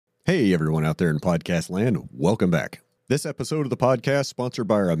Hey, everyone out there in podcast land, welcome back. This episode of the podcast sponsored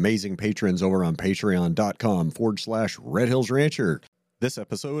by our amazing patrons over on patreon.com/Red Hills Rancher. This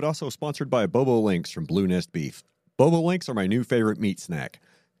episode also sponsored by Bobo Links from Blue Nest Beef. Bobo Links are my new favorite meat snack.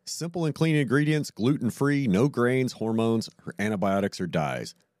 Simple and clean ingredients, gluten-free, no grains, hormones, or antibiotics or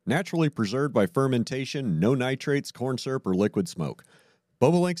dyes. Naturally preserved by fermentation, no nitrates, corn syrup, or liquid smoke.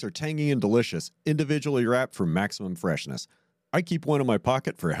 Bobo Links are tangy and delicious, individually wrapped for maximum freshness. I keep one in my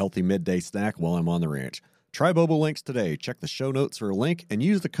pocket for a healthy midday snack while I'm on the ranch. Try Bobo Links today. Check the show notes for a link and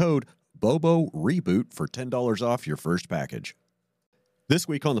use the code BOBOREBOOT for $10 off your first package. This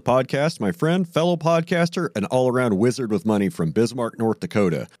week on the podcast, my friend, fellow podcaster, and all-around wizard with money from Bismarck, North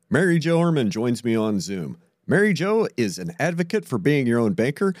Dakota, Mary Jo Ehrman joins me on Zoom. Mary Jo is an advocate for being your own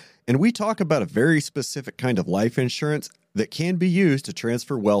banker, and we talk about a very specific kind of life insurance that can be used to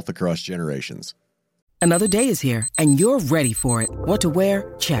transfer wealth across generations. Another day is here, and you're ready for it. What to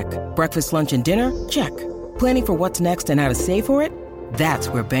wear? Check. Breakfast, lunch, and dinner? Check. Planning for what's next and how to save for it? That's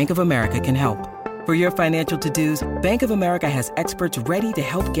where Bank of America can help. For your financial to-dos, Bank of America has experts ready to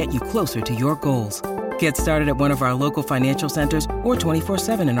help get you closer to your goals. Get started at one of our local financial centers or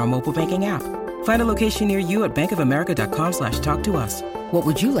 24/7 in our mobile banking app. Find a location near you at bankofamerica.com/talktous. What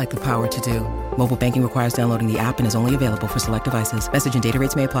would you like the power to do? Mobile banking requires downloading the app and is only available for select devices. Message and data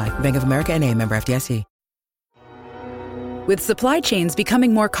rates may apply. Bank of America N.A., member FDIC. With supply chains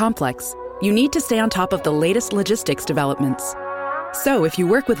becoming more complex, you need to stay on top of the latest logistics developments. So if you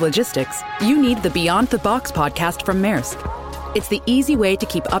work with logistics, you need the Beyond the Box podcast from Maersk. It's the easy way to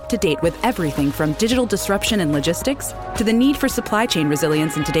keep up to date with everything from digital disruption in logistics to the need for supply chain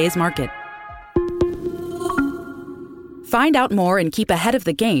resilience in today's market. Find out more and keep ahead of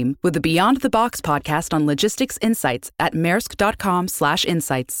the game with the Beyond the Box podcast on logistics insights at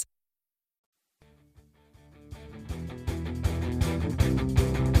maersk.com/insights.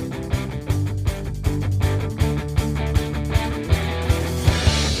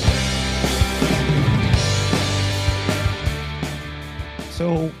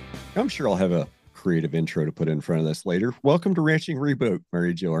 So I'm sure I'll have a creative intro to put in front of this later. Welcome to Ranching Reboot,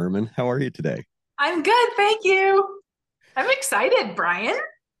 Mary Jo Ehrman. How are you today? I'm good, thank you. I'm excited, Brian.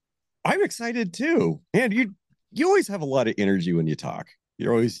 I'm excited too. And you always have a lot of energy when you talk.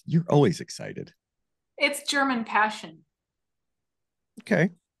 You're always excited. It's German passion. Okay.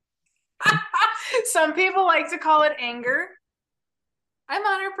 Some people like to call it anger. I'm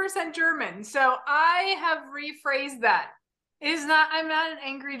 100% German, so I have rephrased that. I'm not an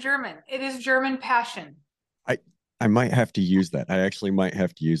angry German. It is German passion. I might have to use that. I actually might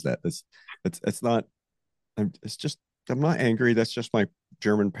have to use that. It's not, I'm not angry. That's just my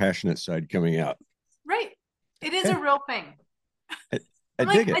German passionate side coming out. Right. It is a real thing. I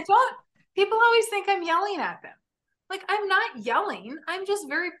dig it. People always think I'm yelling at them. Like, I'm not yelling. I'm just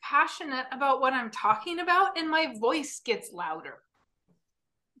very passionate about what I'm talking about, and my voice gets louder.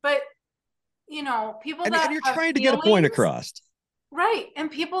 But people and you're have trying to feelings, get a point across. Right.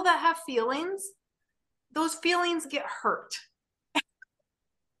 And people that have feelings, those feelings get hurt.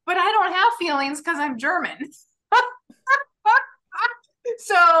 But I don't have feelings because I'm German.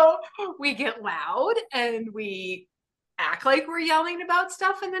 So we get loud and we act like we're yelling about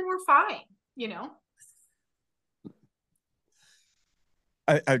stuff, and then we're fine,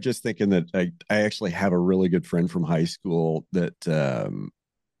 I'm just thinking that I actually have a really good friend from high school that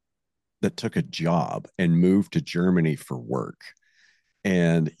took a job and moved to Germany for work.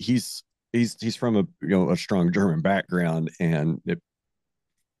 And he's from a strong German background, and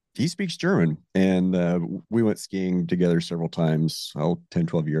he speaks German. And we went skiing together several times, 10,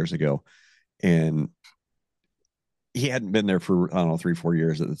 12 years ago. And he hadn't been there for, I don't know, 3-4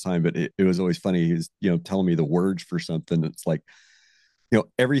 years at the time, but it was always funny. He was, telling me the words for something. It's like,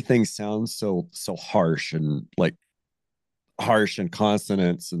 everything sounds so harsh and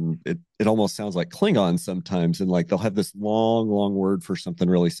consonants, and it almost sounds like Klingon sometimes. And like they'll have this long word for something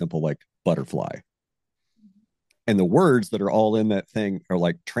really simple like butterfly, and the words that are all in that thing are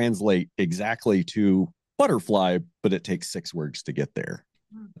like translate exactly to butterfly, but it takes 6 words to get there.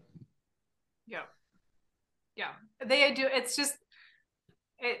 Yeah, they do. It's just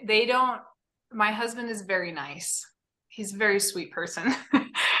they don't. My husband is very nice. He's a very sweet person.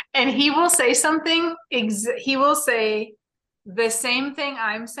 And he will say something, he will say the same thing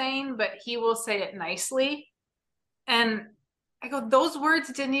I'm saying, but he will say it nicely. And I go, those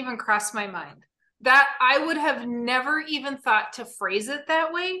words didn't even cross my mind. That I would have never even thought to phrase it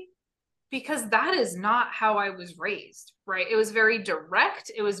that way, because that is not how I was raised, right? It was very direct.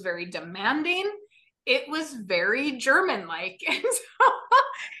 It was very demanding. It was very German-like.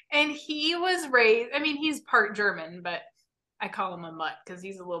 And he was raised, I mean, he's part German, but I call him a mutt because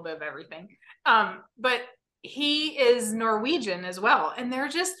he's a little bit of everything. But he is Norwegian as well. And they're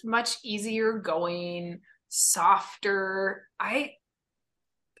just much easier going, softer.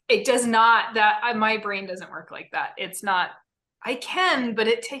 It does not, my brain doesn't work like that. It's not, I can, but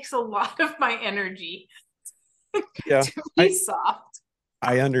it takes a lot of my energy to be soft.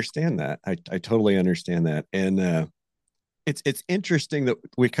 I understand that. I totally understand that. And it's interesting that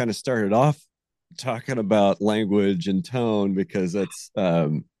we kind of started off talking about language and tone, because that's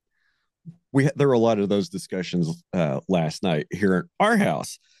there were a lot of those discussions last night here at our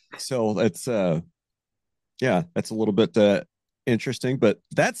house. So that's that's a little bit interesting, but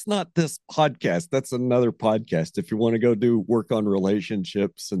that's not this podcast. That's another podcast. If you want to go do work on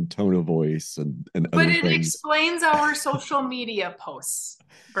relationships and tone of voice and but other it things. Explains our social media posts,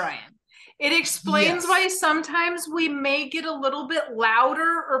 Brian. It explains why sometimes we may get a little bit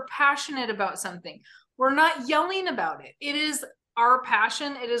louder or passionate about something. We're not yelling about it. It is our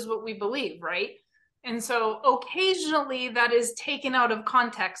passion. It is what we believe, right? And so occasionally that is taken out of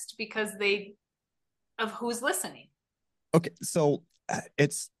context because of who's listening. Okay, so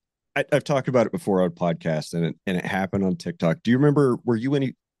I've talked about it before on podcast, and it happened on TikTok. Do you remember? Were you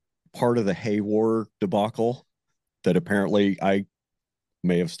any part of the Hay War debacle that apparently I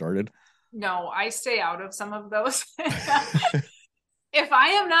may have started? No, I stay out of some of those. If I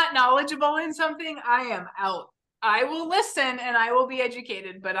am not knowledgeable in something, I am out. I will listen and I will be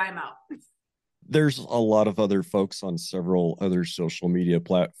educated, but I'm out. There's a lot of other folks on several other social media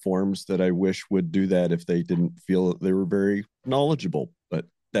platforms that I wish would do that if they didn't feel that they were very knowledgeable, but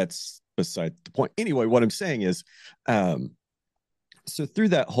that's beside the point. Anyway, what I'm saying is, so through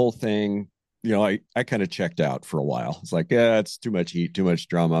that whole thing, I kind of checked out for a while. It's like, yeah, it's too much heat, too much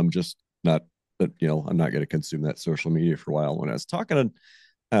drama. I'm just not, I'm not going to consume that social media for a while. When I was talking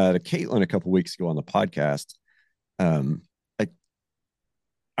to Caitlin a couple of weeks ago on the podcast,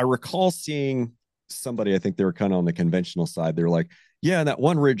 I recall seeing somebody, I think they were kind of on the conventional side. They're like, yeah, and that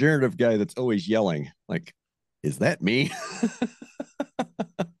one regenerative guy that's always yelling. Like, is that me?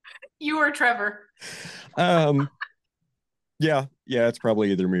 You or Trevor? Yeah, it's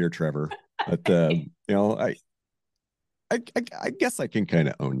probably either me or Trevor. But I guess I can kind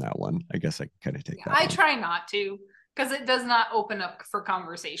of own that one. I guess I can kind of take that. I try not to, because it does not open up for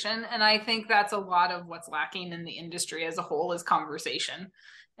conversation. And I think that's a lot of what's lacking in the industry as a whole is conversation.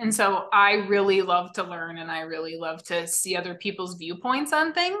 And so I really love to learn, and I really love to see other people's viewpoints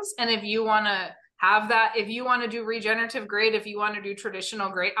on things. And if you want to have that, if you want to do regenerative, great. If you want to do traditional,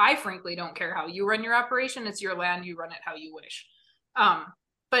 great. I frankly don't care how you run your operation. It's your land. You run it how you wish.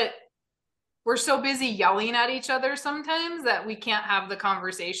 But we're so busy yelling at each other sometimes that we can't have the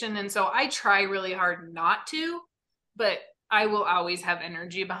conversation. And so I try really hard not to, but I will always have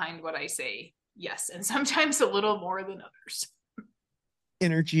energy behind what I say. Yes. And sometimes a little more than others.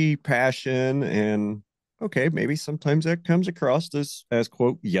 Energy, passion, and okay, maybe sometimes that comes across as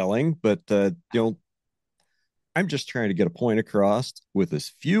quote yelling, but I'm just trying to get a point across with as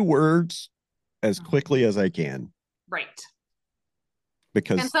few words as quickly as I can. Right.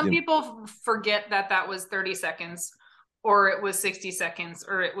 Because and some people forget that was 30 seconds or it was 60 seconds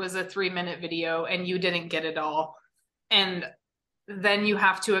or it was a 3-minute video and you didn't get it all. And then you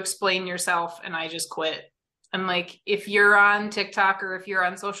have to explain yourself, and I just quit. And like, if you're on TikTok or if you're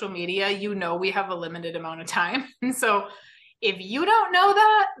on social media, we have a limited amount of time. And so if you don't know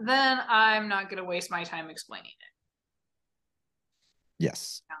that, then I'm not going to waste my time explaining it.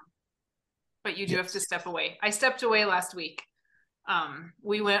 Yes. Yeah. But you do have to step away. I stepped away last week.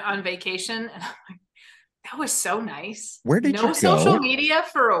 We went on vacation, and I'm like, that was so nice. Where did you go? No social media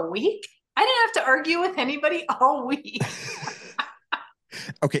for a week? I didn't have to argue with anybody all week.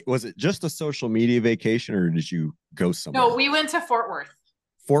 Okay, was it just a social media vacation, or did you go somewhere? No, we went to Fort Worth.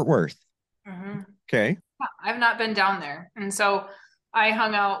 Fort Worth. Mm-hmm. Okay. I've not been down there. And so we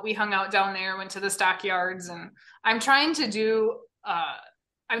hung out down there, went to the stockyards, and I'm trying to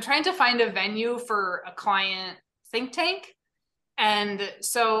find a venue for a client think tank. And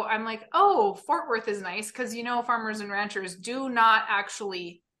so I'm like, oh, Fort Worth is nice because, farmers and ranchers do not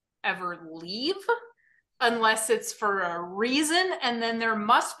actually ever leave unless it's for a reason. And then there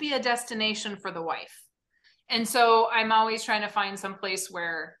must be a destination for the wife. And so I'm always trying to find some place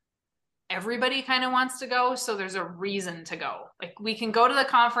where everybody kind of wants to go. So there's a reason to go. Like, we can go to the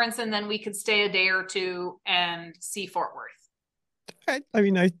conference and then we could stay a day or two and see Fort Worth. I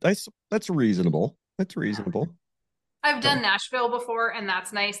mean, that's reasonable. That's reasonable. I've done Nashville before, and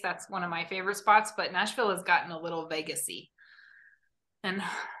that's nice. That's one of my favorite spots, but Nashville has gotten a little Vegas-y. And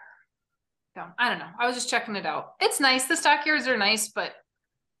I don't know. I was just checking it out. It's nice. The stockyards are nice, but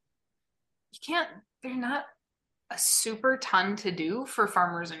they're not a super ton to do for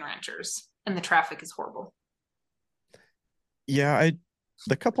farmers and ranchers, and the traffic is horrible. Yeah,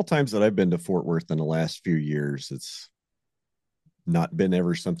 the couple times that I've been to Fort Worth in the last few years, it's not been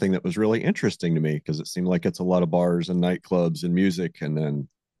ever something that was really interesting to me because it seemed like it's a lot of bars and nightclubs and music, and then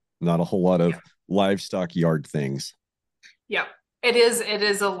not a whole lot of livestock yard things. Yeah, it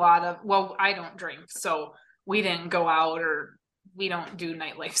is a lot of, well, I don't drink, so we didn't go out, or we don't do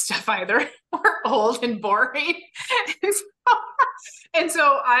nightlife stuff either. We're old and boring.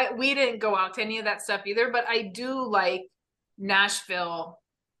 We didn't go out to any of that stuff either, but I do like Nashville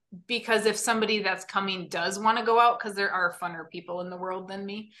because if somebody that's coming does want to go out, because there are funner people in the world than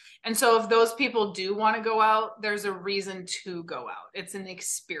me. And so if those people do want to go out, there's a reason to go out. It's an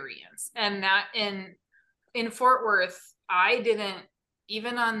experience. And that in Fort Worth, I didn't,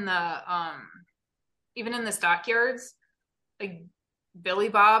 even on the even in the stockyards, like Billy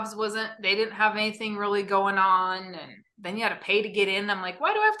Bob's they didn't have anything really going on. And then you had to pay to get in. I'm like,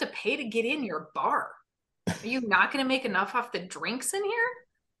 why do I have to pay to get in your bar? Are you not going to make enough off the drinks in here?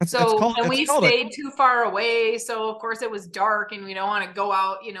 We stayed too far away. So of course it was dark and we don't want to go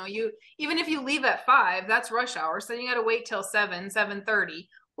out. Even if you leave at 5, that's rush hour. So then you got to wait till 7:30.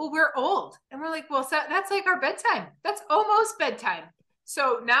 Well, we're old. And we're like, well, that's like our bedtime. That's almost bedtime.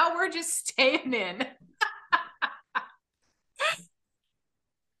 So now we're just staying in.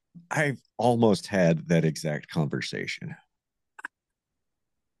 I've almost had that exact conversation.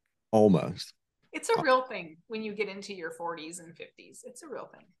 Almost. It's a real thing when you get into your 40s and 50s. It's a real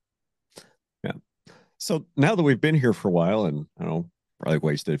thing. Yeah. So now that we've been here for a while, and I don't know, probably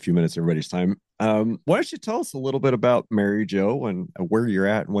wasted a few minutes of everybody's time, why don't you tell us a little bit about Mary Jo and where you're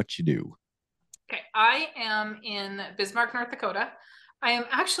at and what you do? Okay. I am in Bismarck, North Dakota. I am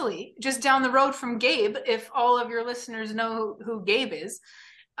actually just down the road from Gabe, if all of your listeners know who Gabe is.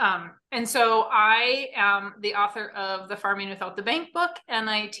 And so I am the author of the Farming Without the Bank book, and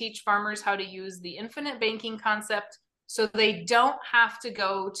I teach farmers how to use the infinite banking concept so they don't have to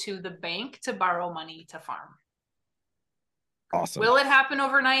go to the bank to borrow money to farm. Awesome. Will it happen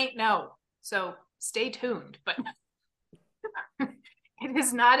overnight? No. So stay tuned, but it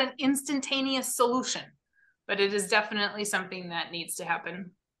is not an instantaneous solution, but it is definitely something that needs to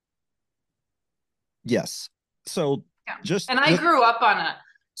happen. Yes. So I grew up on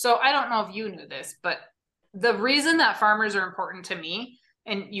so I don't know if you knew this, but the reason that farmers are important to me,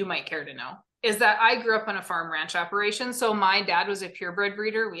 and you might care to know, is that I grew up in a farm ranch operation. So my dad was a purebred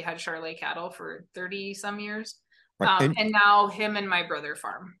breeder. We had Charolais cattle for 30 some years. Right. And now him and my brother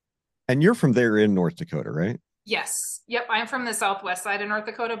farm. And you're from there in North Dakota, right? Yes. Yep. I'm from the southwest side of North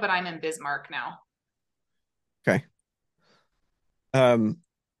Dakota, but I'm in Bismarck now. Okay.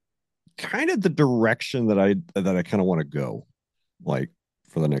 Kind of the direction that I kind of want to go, like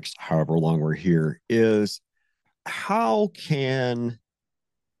for the next however long we're here, is how can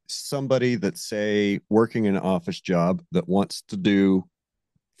somebody that's, say, working an office job that wants to do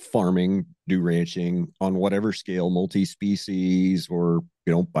farming, do ranching on whatever scale, multi-species, or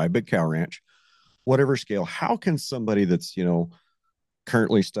buy a big cow ranch, whatever scale, how can somebody that's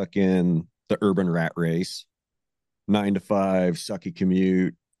currently stuck in the urban rat race, 9 to 5 sucky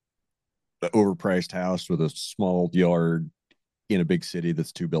commute, the overpriced house with a small yard in a big city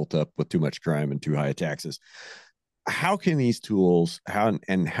that's too built up with too much crime and too high taxes, how can these tools, how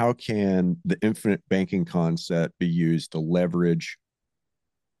can the infinite banking concept be used to leverage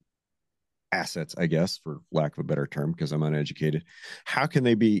assets, I guess, for lack of a better term, because I'm uneducated? How can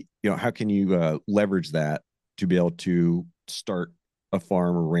they be, how can you leverage that to be able to start a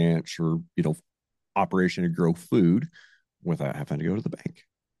farm or ranch or, operation to grow food without having to go to the bank?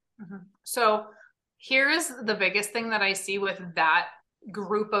 Mm-hmm. So here is the biggest thing that I see with that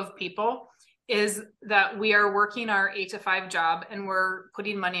group of people is that we are working our 8 to 5 job and we're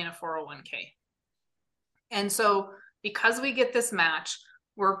putting money in a 401k. And so because we get this match,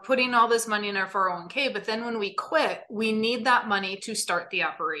 we're putting all this money in our 401k, but then when we quit, we need that money to start the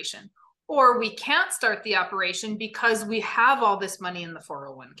operation. Or we can't start the operation because we have all this money in the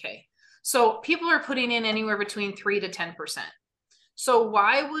 401k. So people are putting in anywhere between 3 to 10%. So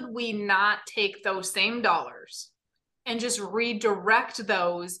why would we not take those same dollars and just redirect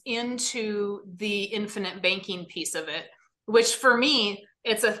those into the infinite banking piece of it, which for me,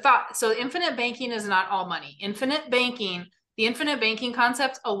 it's a thought. So infinite banking is not all money. Infinite banking, the infinite banking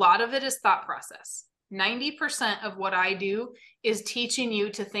concept, a lot of it is thought process. 90% of what I do is teaching you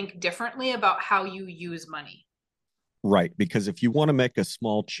to think differently about how you use money. Right. Because if you want to make a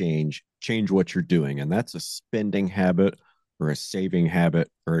small change what you're doing, and that's a spending habit or a saving habit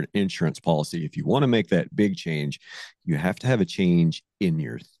or an insurance policy. If you want to make that big change, you have to have a change in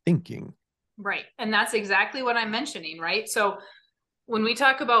your thinking. Right. And that's exactly what I'm mentioning, right? So when we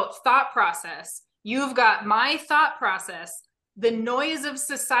talk about thought process, you've got my thought process. The noise of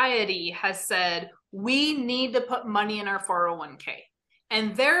society has said, we need to put money in our 401k.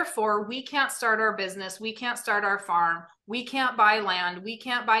 And therefore, we can't start our business. We can't start our farm. We can't buy land. We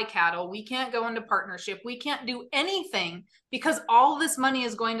can't buy cattle. We can't go into partnership. We can't do anything because all this money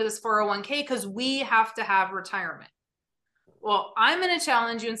is going to this 401k because we have to have retirement. Well, I'm going to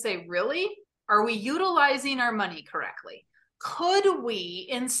challenge you and say, really? Are we utilizing our money correctly? Could we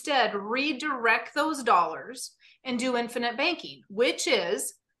instead redirect those dollars and do infinite banking, which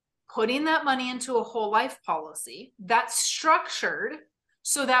is putting that money into a whole life policy that's structured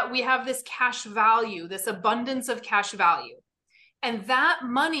so that we have this cash value, this abundance of cash value. And that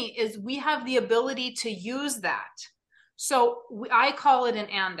money is, we have the ability to use that. So I call it an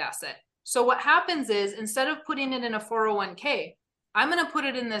and asset. So what happens is, instead of putting it in a 401k, I'm going to put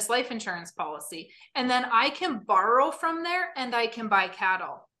it in this life insurance policy. And then I can borrow from there, and I can buy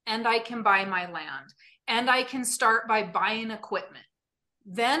cattle, and I can buy my land, and I can start by buying equipment.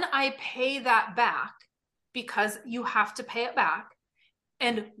 Then I pay that back because you have to pay it back.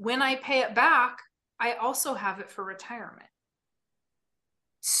 And when I pay it back, I also have it for retirement.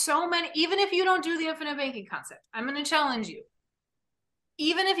 So many, even if you don't do the infinite banking concept, I'm going to challenge you.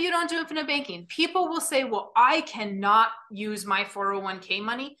 Even if you don't do infinite banking, people will say, well, I cannot use my 401k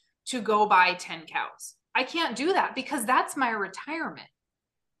money to go buy 10 cows. I can't do that because that's my retirement.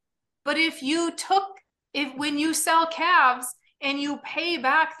 But if when you sell calves and you pay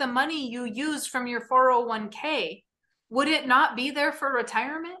back the money you used from your 401k, would it not be there for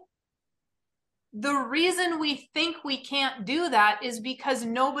retirement? The reason we think we can't do that is because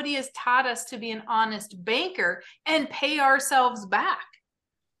nobody has taught us to be an honest banker and pay ourselves back.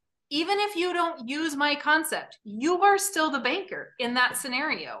 Even if you don't use my concept, you are still the banker in that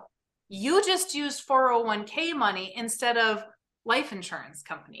scenario. You just used 401k money instead of life insurance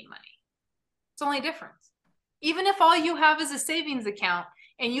company money. It's the only difference. Even if all you have is a savings account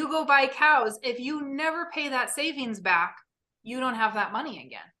and you go buy cows, if you never pay that savings back, you don't have that money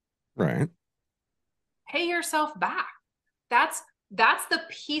again. Right. Pay yourself back. That's the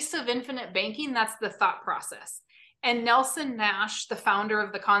piece of infinite banking. That's the thought process. And Nelson Nash, the founder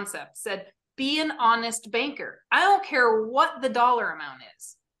of the concept, said, be an honest banker. I don't care what the dollar amount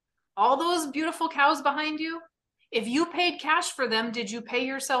is. All those beautiful cows behind you, if you paid cash for them, did you pay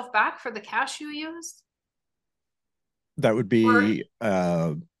yourself back for the cash you used? That would be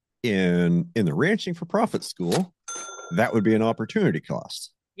in the Ranching for Profit school. That would be an opportunity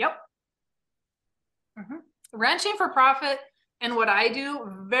cost. Yep. Mm-hmm. Ranching for Profit and what I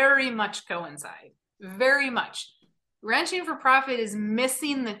do very much coincide. Very much. Ranching for Profit is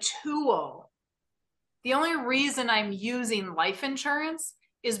missing the tool. The only reason I'm using life insurance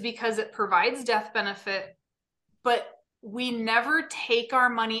is because it provides death benefit, but we never take our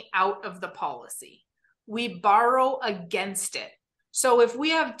money out of the policy. We borrow against it. So if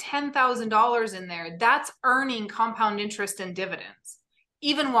we have $10,000 in there, that's earning compound interest and dividends,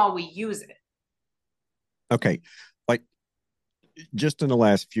 even while we use it. Okay. Like, just in the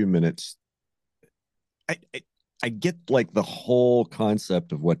last few minutes, I get like the whole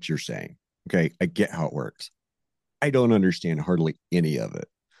concept of what you're saying. Okay. I get how it works. I don't understand hardly any of it.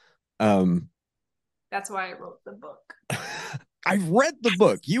 That's why I wrote the book. I've read the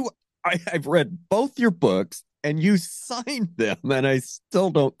book. I've read both your books and you signed them, and I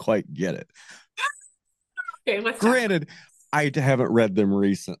still don't quite get it. Okay, granted, I haven't read them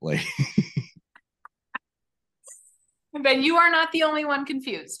recently. Then you are not the only one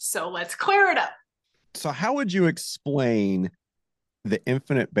confused. So let's clear it up. So how would you explain the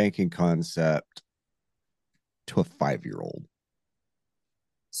infinite banking concept to a 5-year-old?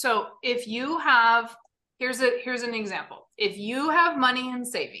 So if you have, here's an example. If you have money in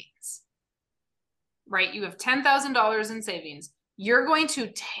savings, right? You have $10,000 in savings. You're going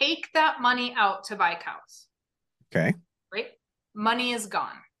to take that money out to buy cows. Okay. Right? Money is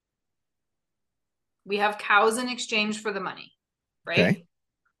gone. We have cows in exchange for the money, right? Okay.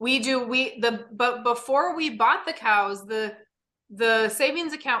 But before we bought the cows, the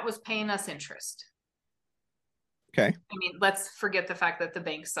savings account was paying us interest. Okay. I mean, let's forget the fact that the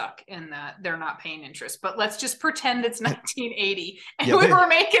banks suck and that they're not paying interest, but let's just pretend it's 1980 and we were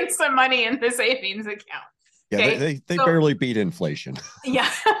making some money in the savings account. Yeah, okay? they barely beat inflation.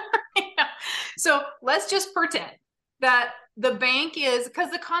 Yeah. Yeah. So let's just pretend that the bank is,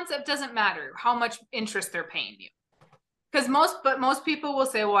 because the concept doesn't matter how much interest they're paying you. Because most people will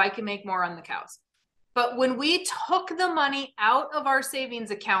say, well, I can make more on the cows. But when we took the money out of our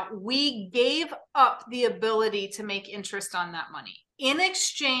savings account, we gave up the ability to make interest on that money in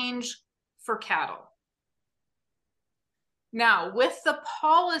exchange for cattle. Now, with the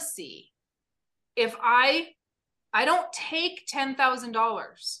policy, if I don't take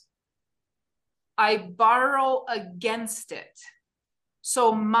 $10,000, I borrow against it.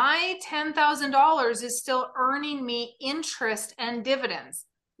 So my $10,000 is still earning me interest and dividends.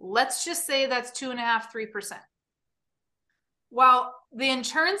 Let's just say that's 2.5%, 3%. While the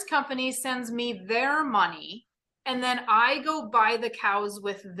insurance company sends me their money, and then I go buy the cows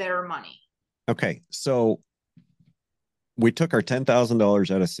with their money. Okay, so we took our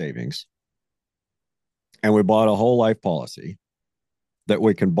 $10,000 out of savings and we bought a whole life policy that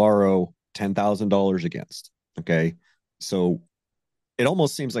we can borrow $10,000 against. Okay, so it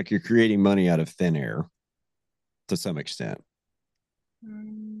almost seems like you're creating money out of thin air to some extent.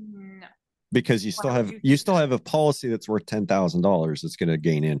 No. Because you still have a policy that's worth $10,000 that's going to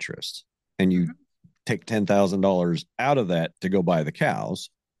gain interest, and you take $10,000 out of that to go buy the cows.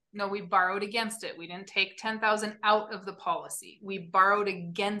 No, we borrowed against it. We didn't take $10,000 out of the policy. We borrowed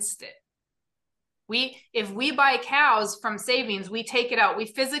against it. If we buy cows from savings, we take it out. We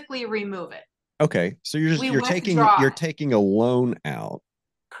physically remove it. Okay, so you're taking a loan out.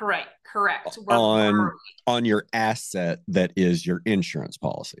 Correct. On your asset that is your insurance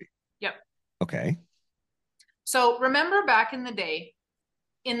policy. Yep. Okay. So remember back in the day,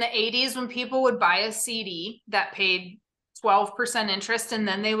 in the 80s, when people would buy a CD that paid 12% interest, and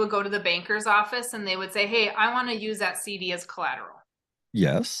then they would go to the banker's office and they would say, hey, I want to use that CD as collateral.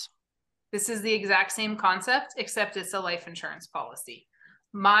 Yes. This is the exact same concept, except it's a life insurance policy.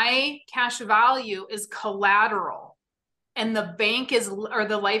 My cash value is collateral, and the bank or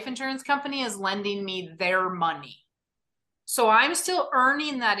the life insurance company is lending me their money. So I'm still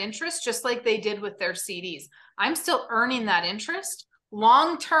earning that interest just like they did with their CDs. I'm still earning that interest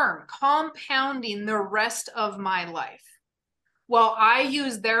long-term, compounding the rest of my life. Well, I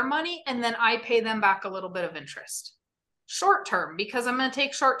use their money and then I pay them back a little bit of interest. Short-term, because I'm going to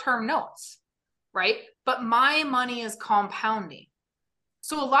take short-term notes, right? But my money is compounding.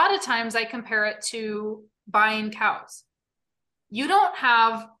 So a lot of times I compare it to buying cows. You don't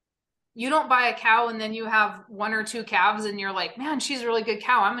buy a cow and then you have 1 or 2 calves and you're like, man, she's a really good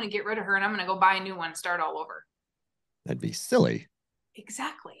cow. I'm going to get rid of her and I'm going to go buy a new one, start all over. That'd be silly.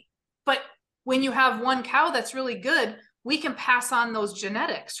 Exactly. But when you have one cow that's really good, we can pass on those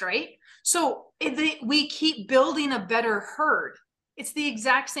genetics, right? So we keep building a better herd. It's the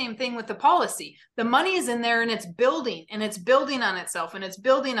exact same thing with the policy. The money is in there and it's building on itself and it's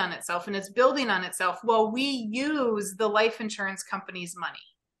building on itself and it's building on itself while we use the life insurance company's money.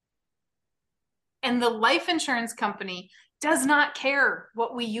 And the life insurance company does not care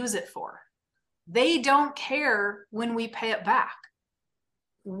what we use it for. They don't care when we pay it back.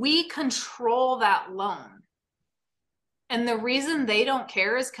 We control that loan. And the reason they don't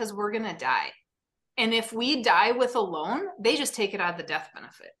care is because we're going to die. And if we die with a loan, they just take it out of the death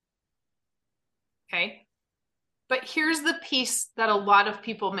benefit. Okay. But here's the piece that a lot of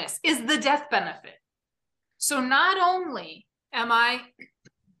people miss is the death benefit. So not only am I...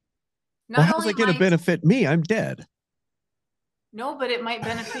 how's it going to benefit me? I'm dead. No, but it might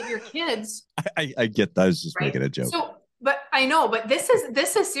benefit your kids. I get that. I was just making a joke. So, but I know, but this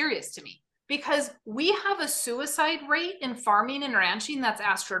is serious to me because we have a suicide rate in farming and ranching that's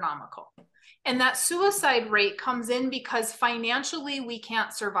astronomical. And that suicide rate comes in because financially we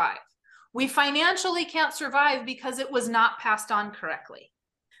can't survive. We financially can't survive because it was not passed on correctly.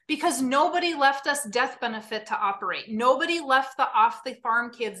 Because nobody left us death benefit to operate. Nobody left the off the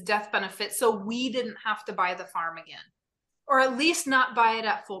farm kids death benefit so we didn't have to buy the farm again. Or at least not buy it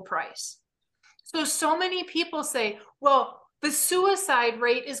at full price. So many people say, well, the suicide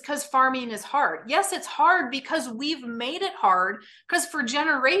rate is because farming is hard. Yes, it's hard because we've made it hard because for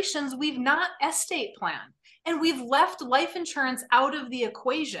generations, we've not estate planned and we've left life insurance out of the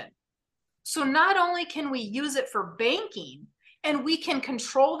equation. So not only can we use it for banking and we can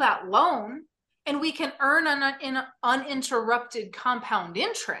control that loan and we can earn an uninterrupted compound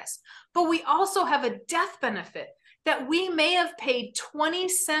interest, but we also have a death benefit that we may have paid 20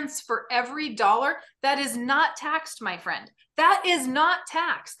 cents for every dollar that is not taxed, my friend. That is not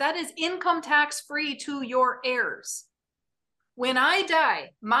taxed. That is income tax free to your heirs. When I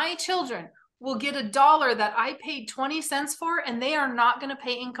die, my children will get $1 that I paid 20 cents for, and they are not going to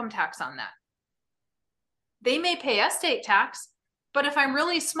pay income tax on that. They may pay estate tax, but if I'm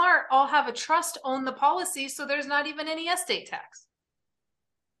really smart, I'll have a trust own the policy, so there's not even any estate tax.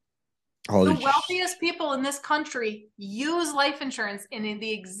 The wealthiest people in this country use life insurance, and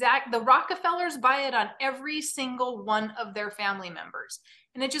the Rockefellers buy it on every single one of their family members.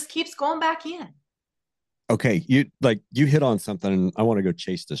 And it just keeps going back in. Okay, you hit on something, and I want to go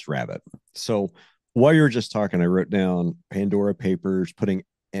chase this rabbit. So while you were just talking, I wrote down Pandora Papers,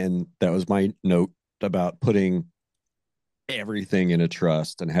 and that was my note about putting everything in a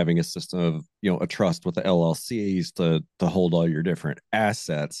trust and having a system of, a trust with the LLCs to hold all your different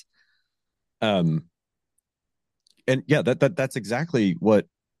assets. Um, and yeah, that's exactly what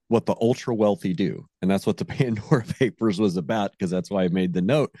the ultra wealthy do, and that's what the Pandora Papers was about, because that's why I made the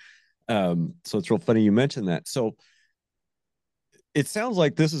note. So it's real funny you mentioned that. So it sounds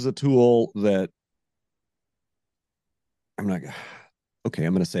like this is a tool that I'm not okay,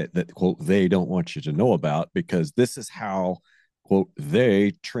 I'm going to say it, that quote they don't want you to know about, because this is how quote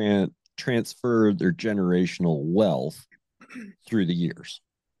they transfer their generational wealth through the years.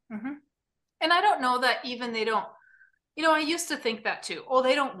 Mm-hmm. And I don't know that even they don't, I used to think that too. Oh,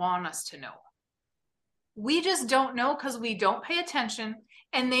 they don't want us to know. We just don't know because we don't pay attention,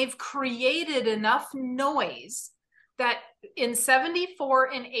 and they've created enough noise that in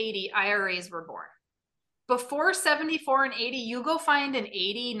 74 and 80 IRAs were born. Before 74 and 80, you go find an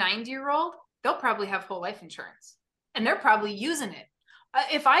 80, 90-year-old, they'll probably have whole life insurance, and they're probably using it.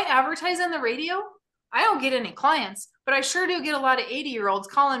 If I advertise on the radio, I don't get any clients, but I sure do get a lot of 80-year-olds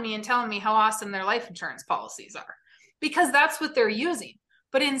calling me and telling me how awesome their life insurance policies are, because that's what they're using.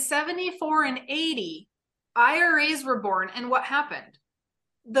 But in 74 and 80, IRAs were born, and what happened?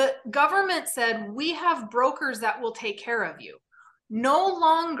 The government said, we have brokers that will take care of you. No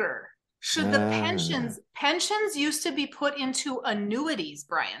longer should the pensions used to be put into annuities,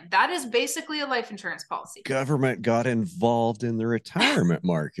 Brian. That is basically a life insurance policy. Government got involved in the retirement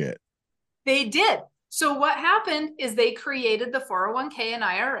market. They did. So what happened is they created the 401k and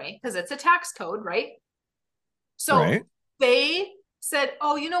IRA because it's a tax code, right? So they said,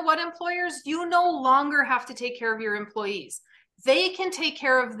 oh, you know what, employers, you no longer have to take care of your employees. They can take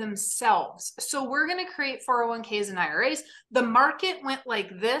care of themselves. So we're going to create 401ks and IRAs. The market went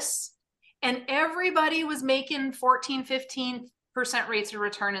like this, and everybody was making 14, 15% rates of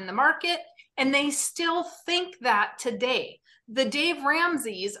return in the market. And they still think that today. The Dave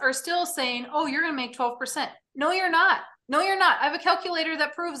Ramseys are still saying, oh, you're going to make 12%. No, you're not. No, you're not. I have a calculator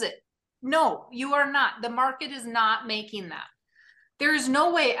that proves it. No, you are not. The market is not making that. There is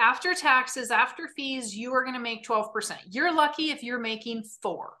no way after taxes, after fees, you are going to make 12%. You're lucky if you're making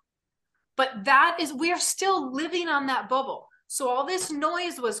 4%. But we are still living on that bubble. So all this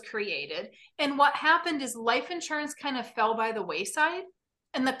noise was created. And what happened is life insurance kind of fell by the wayside.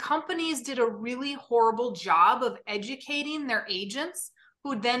 And the companies did a really horrible job of educating their agents,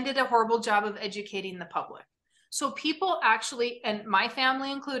 who then did a horrible job of educating the public. So people actually, and my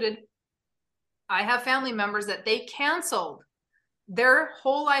family included, I have family members that they canceled their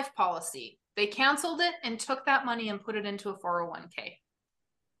whole life policy. They canceled it and took that money and put it into a 401k.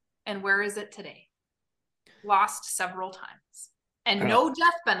 And where is it today? Lost several times. And no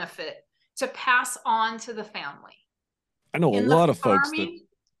death benefit to pass on to the family. I know a lot of folks that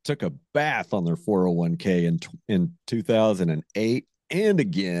took a bath on their 401k in 2008 and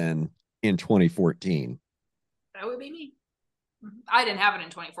again in 2014. That would be me. I didn't have it in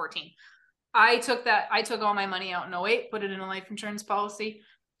 2014. I took all my money out in 2008, put it in a life insurance policy.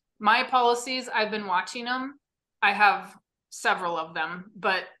 My policies, I've been watching them. I have several of them,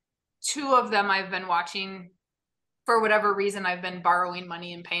 but 2 of them I've been watching. For whatever reason, I've been borrowing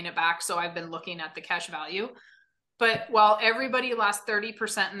money and paying it back. So I've been looking at the cash value. But while everybody lost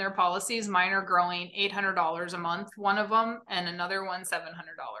 30% in their policies, mine are growing $800 a month, one of them, and another one $700 a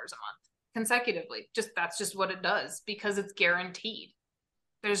month consecutively. That's just what it does, because it's guaranteed.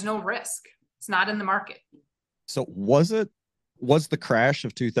 There's no risk. It's not in the market. So was the crash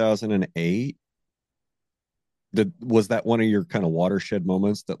of 2008, was that one of your kind of watershed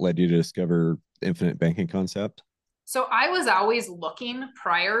moments that led you to discover the infinite banking concept? So I was always looking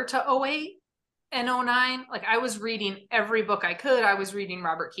prior to 2008 and 2009. Like, I was reading every book I could. I was reading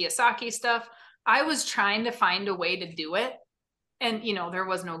Robert Kiyosaki stuff. I was trying to find a way to do it. And, there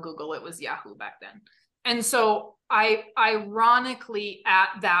was no Google. It was Yahoo back then. And so I ironically at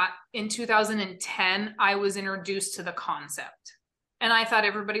that in 2010, I was introduced to the concept, and I thought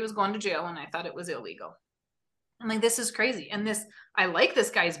everybody was going to jail, and I thought it was illegal. I'm like, this is crazy. And I like this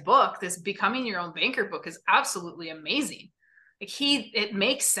guy's book. This Becoming Your Own Banker book is absolutely amazing. Like, it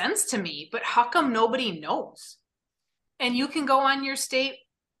makes sense to me, but how come nobody knows? And you can go on your state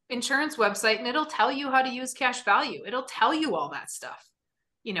insurance website and it'll tell you how to use cash value. It'll tell you all that stuff,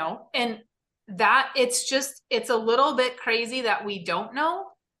 and that it's a little bit crazy that we don't know,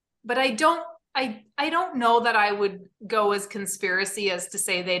 but I don't know that I would go as conspiracy as to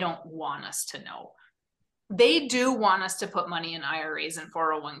say they don't want us to know. they do want us to put money in IRAs and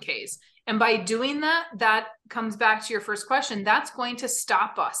 401ks. And by doing that, that comes back to your first question. That's going to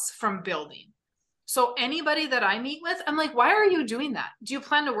stop us from building. So anybody that I meet with, I'm like, why are you doing that? Do you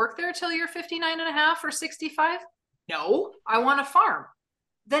plan to work there till you're 59 and a half or 65? No, I want to farm.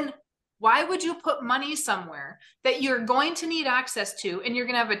 Then why would you put money somewhere that you're going to need access to and you're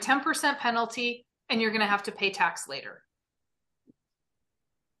going to have a 10% penalty and you're going to have to pay tax later?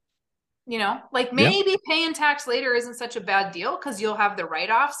 You know, like maybe paying tax later isn't such a bad deal because you'll have the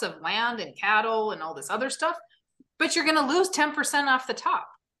write-offs of land and cattle and all this other stuff, but you're going to lose 10% off the top.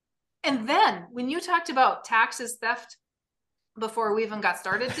 And then when you talked about taxes theft before we even got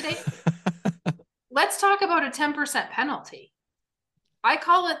started today, let's talk about a 10% penalty. I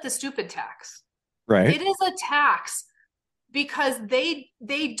call it the stupid tax. Right. It is a tax because they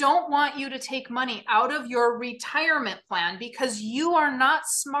don't want you to take money out of your retirement plan because you are not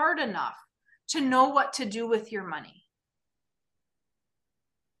smart enough to know what to do with your money.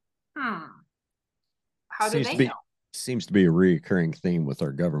 How do they know? Seems to be a recurring theme with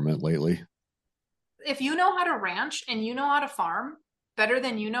our government lately. If you know how to ranch and you know how to farm better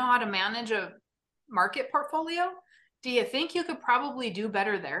than you know how to manage a market portfolio, do you think you could probably do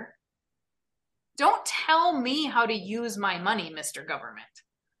better there? Don't tell me how to use my money, Mr. Government.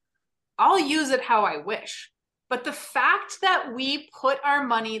 I'll use it how I wish. But the fact that we put our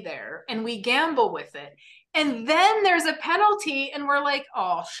money there and we gamble with it, and then there's a penalty and we're like,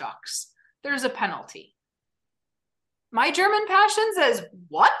 oh, shucks, there's a penalty. My German passion says,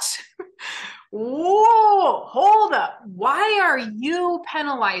 what? Whoa, hold up. Why are you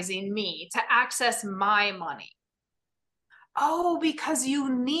penalizing me to access my money? Oh, because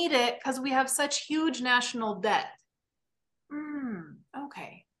you need it because we have such huge national debt.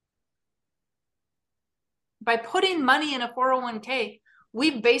 Okay. By putting money in a 401k,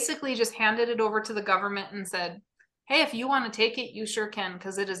 we basically just handed it over to the government and said, hey, if you want to take it, you sure can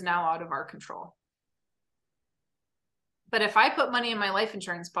because it is now out of our control. But if I put money in my life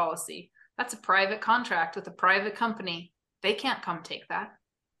insurance policy, that's a private contract with a private company. They can't come take that.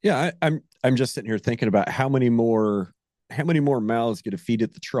 Yeah, I'm just sitting here thinking about how many more mouths get a feed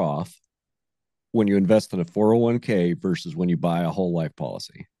at the trough when you invest in a 401k versus when you buy a whole life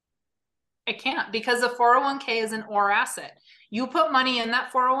policy. It can't because the 401k is an or asset. You put money in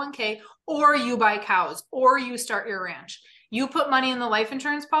that 401k or you buy cows or you start your ranch. You put money in the life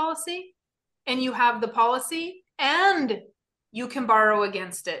insurance policy and you have the policy and you can borrow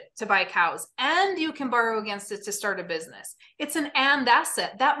against it to buy cows and you can borrow against it to start a business. It's an and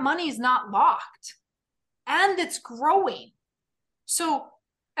asset. That money's not locked and it's growing. So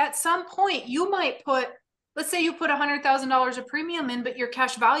at some point you might put, let's say you put $100,000 of premium in, but your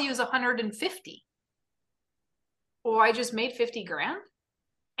cash value is 150. Oh, I just made 50 grand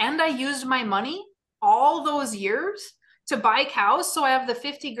and I used my money all those years to buy cows. So I have the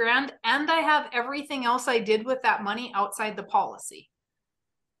 50 grand and I have everything else I did with that money outside the policy.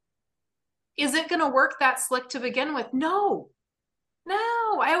 Is it going to work that slick to begin with? No.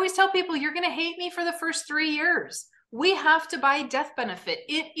 I always tell people you're going to hate me for the first 3 years. We have to buy death benefit.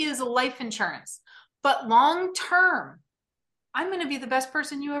 It is life insurance. But long term, I'm going to be the best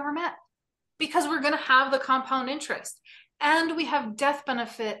person you ever met because we're going to have the compound interest and we have death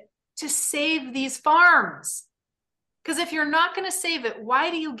benefit to save these farms. Because if you're not going to save it,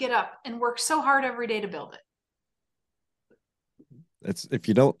 why do you get up and work so hard every day to build it? If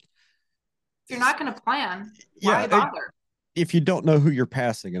you're not going to plan, why bother? If you don't know who you're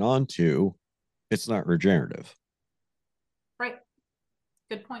passing it on to, it's not regenerative. Right.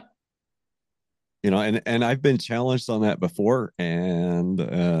 Good point. You know, and I've been challenged on that before, and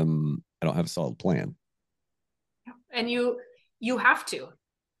I don't have a solid plan. And you have to.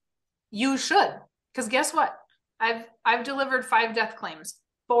 You should, because guess what? I've delivered 5 death claims,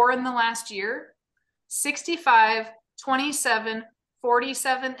 4 in the last year, 65, 27,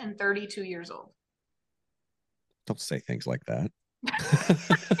 47, and 32 years old. Don't say things like that.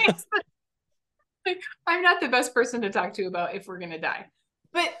 I'm not the best person to talk to about if we're going to die.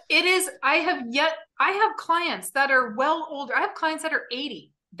 But it is, I have clients that are well older. I have clients that are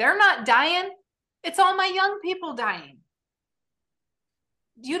 80. They're not dying. It's all my young people dying.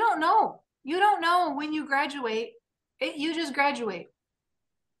 You don't know. You don't know when you graduate. You just graduate.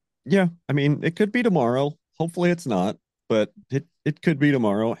 Yeah. I mean, it could be tomorrow. Hopefully it's not, but it could be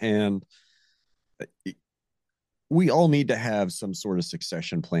tomorrow. And we all need to have some sort of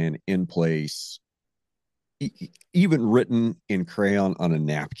succession plan in place. Even written in crayon on a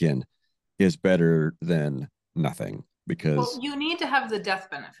napkin is better than nothing because you need to have the death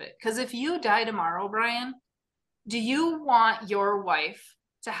benefit. Because if you die tomorrow, Brian, do you want your wife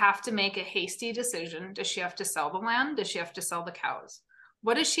to have to make a hasty decision. Does she have to sell the land? Does she have to sell the cows?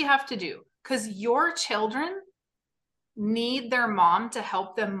 What does she have to do? Because your children need their mom to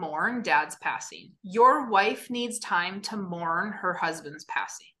help them mourn dad's passing. Your wife needs time to mourn her husband's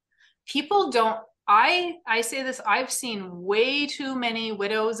passing. People don't, I say this, I've seen way too many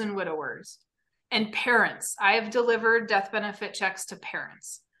widows and widowers and parents. I have delivered death benefit checks to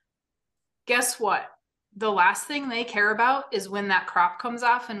parents. Guess what? The last thing they care about is when that crop comes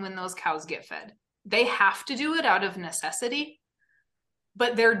off and when those cows get fed. They have to do it out of necessity,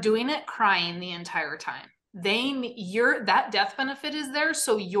 but they're doing it crying the entire time. That death benefit is there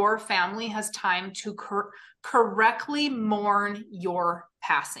so your family has time to correctly mourn your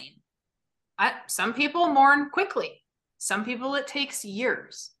passing. Some people mourn quickly. Some people it takes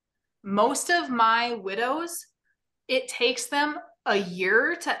years. Most of my widows, it takes them a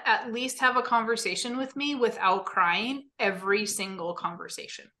year to at least have a conversation with me without crying every single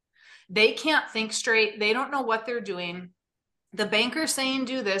conversation. They can't think straight. They don't know what they're doing. The banker's saying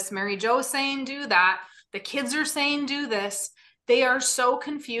do this. Mary Jo's saying do that. The kids are saying do this. They are so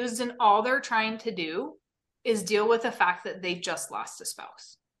confused, and all they're trying to do is deal with the fact that they just lost a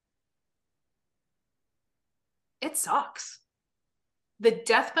spouse. It sucks. The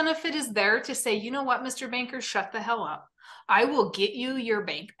death benefit is there to say, you know what, Mr. Banker, shut the hell up. I will get you your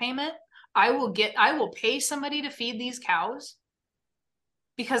bank payment. I will pay somebody to feed these cows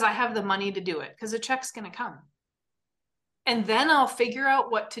because I have the money to do it, because a check's going to come. And then I'll figure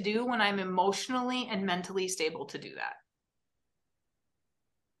out what to do when I'm emotionally and mentally stable to do that.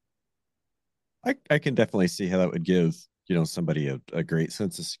 I can definitely see how that would give, somebody a great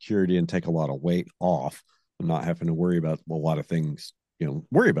sense of security and take a lot of weight off and not having to worry about a lot of things,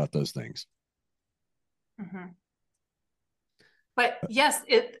 worry about those things. Mm-hmm. But yes,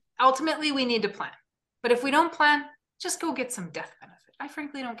 ultimately we need to plan. But if we don't plan, just go get some death benefit. I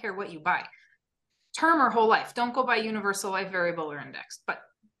frankly don't care what you buy. Term or whole life. Don't go buy universal life, variable, or indexed, but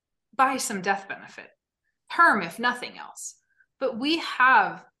buy some death benefit. Term, if nothing else. But we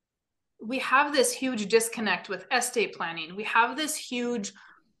have this huge disconnect with estate planning. We have this huge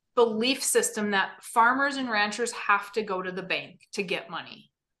belief system that farmers and ranchers have to go to the bank to get money.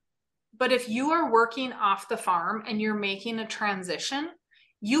 But if you are working off the farm and you're making a transition,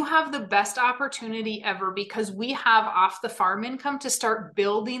 you have the best opportunity ever, because we have off the farm income to start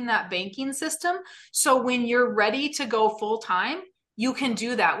building that banking system. So when you're ready to go full time, you can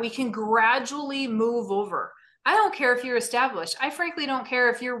do that. We can gradually move over. I don't care if you're established. I frankly don't care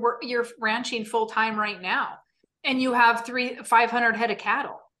if you're ranching full time right now and you have 500 head of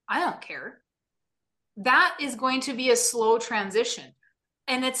cattle. I don't care. That is going to be a slow transition.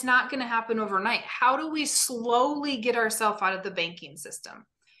 And it's not going to happen overnight. How do we slowly get ourselves out of the banking system?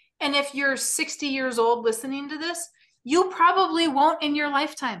 And if you're 60 years old listening to this, you probably won't in your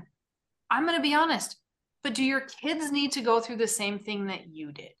lifetime. I'm going to be honest. But do your kids need to go through the same thing that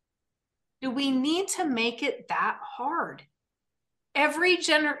you did? Do we need to make it that hard?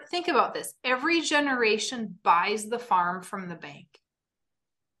 Think about this. Every generation buys the farm from the bank.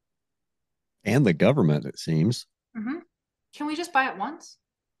 And the government, it seems. Mm-hmm. Can we just buy it once?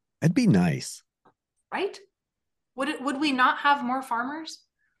 That'd be nice. Right? Would we not have more farmers?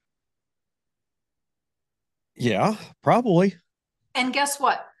 Yeah, probably. And guess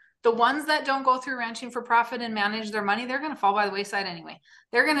what? The ones that don't go through ranching for profit and manage their money, they're going to fall by the wayside anyway.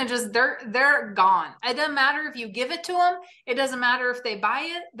 They're going to they're gone. It doesn't matter if you give it to them. It doesn't matter if they buy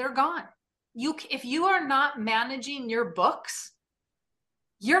it. They're gone. If you are not managing your books,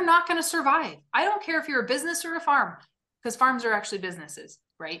 you're not going to survive. I don't care if you're a business or a farm, because farms are actually businesses,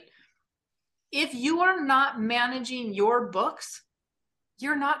 right? If you are not managing your books,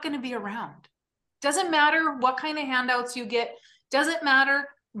 you're not going to be around. Doesn't matter what kind of handouts you get. Doesn't matter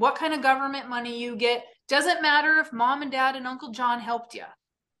what kind of government money you get. Doesn't matter if mom and dad and Uncle John helped you.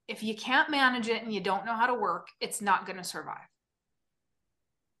 If you can't manage it and you don't know how to work, it's not going to survive.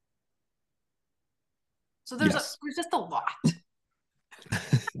 So there's just a lot.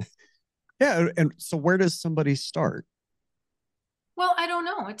 Yeah. And so where does somebody start? Well, I don't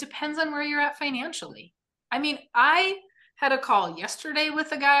know. It depends on where you're at financially. I mean, I had a call yesterday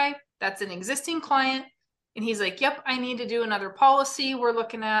with a guy that's an existing client, and he's like, yep, I need to do another policy. We're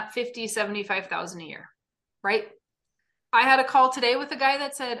looking at $50,000, $75,000 a year, right? I had a call today with a guy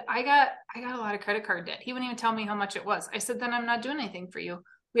that said, I got a lot of credit card debt. He wouldn't even tell me how much it was. I said, then I'm not doing anything for you.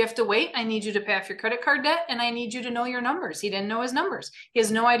 We have to wait. I need you to pay off your credit card debt, and I need you to know your numbers. He didn't know his numbers. He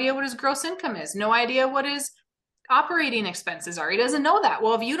has no idea what his gross income is, no idea what his operating expenses are. He doesn't know that.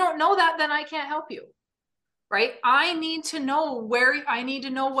 Well, if you don't know that, then I can't help you, right? I need to know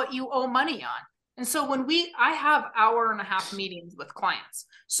what you owe money on. And so I have 1.5 hour meetings with clients.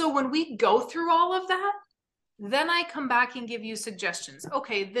 So when we go through all of that, then I come back and give you suggestions.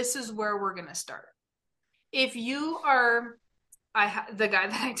 Okay, this is where we're going to start. If you are, the guy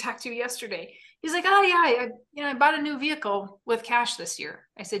that I talked to yesterday, he's like, oh yeah, I bought a new vehicle with cash this year.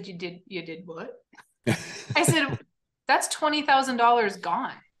 I said, you did what? I said, that's $20,000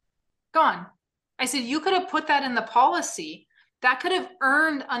 gone. I said, you could have put that in the policy. That could have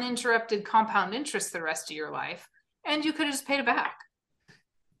earned uninterrupted compound interest the rest of your life, and you could have just paid it back.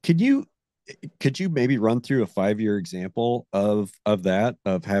 Could you maybe run through a 5-year example of that,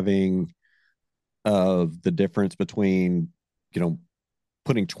 of having the difference between,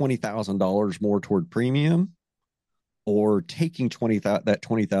 putting $20,000 more toward premium, or taking that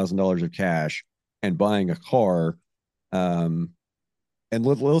 $20,000 of cash and buying a car, and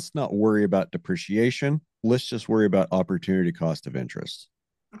let's not worry about depreciation. Let's just worry about opportunity cost of interest.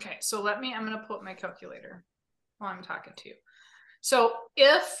 Okay, so I'm going to pull up my calculator while I'm talking to you. So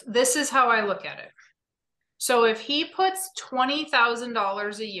if this is how I look at it. So if he puts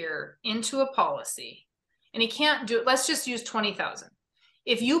 $20,000 a year into a policy, and he can't do it, let's just use 20,000.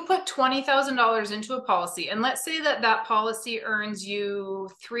 If you put $20,000 into a policy, and let's say that policy earns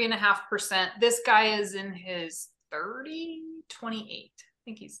you 3.5%, this guy is in his 28. I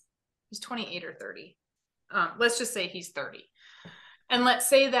think he's 28 or 30. Let's just say he's 30. And let's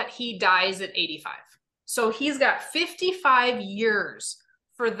say that he dies at 85. So he's got 55 years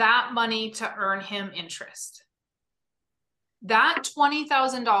for that money to earn him interest. That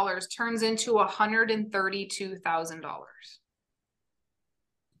 $20,000 turns into $132,000.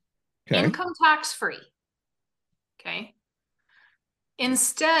 Okay. Income tax free. Okay.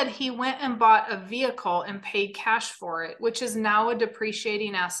 Instead, he went and bought a vehicle and paid cash for it, which is now a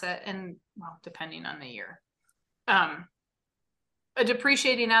depreciating asset, and well, depending on the year, a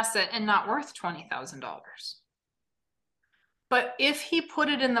depreciating asset and not worth $20,000. But if he put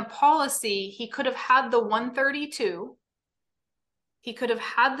it in the policy, he could have had the 132. He could have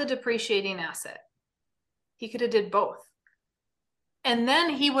had the depreciating asset. He could have did both. And then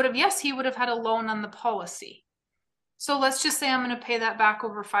he would have had a loan on the policy. So let's just say I'm going to pay that back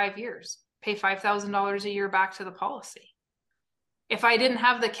over 5 years, pay $5,000 a year back to the policy. If I didn't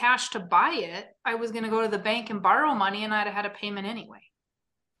have the cash to buy it, I was going to go to the bank and borrow money, and I'd have had a payment anyway.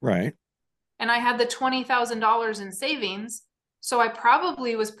 Right. And I had the $20,000 in savings. So I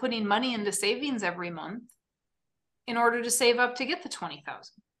probably was putting money into savings every month in order to save up to get the $20,000.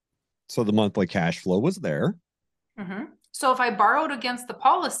 So the monthly cash flow was there. Mm-hmm. So if I borrowed against the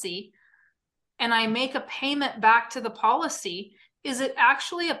policy and I make a payment back to the policy, is it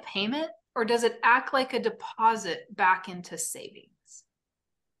actually a payment, or does it act like a deposit back into savings?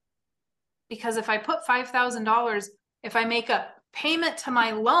 Because if I put $5,000, if I make a payment to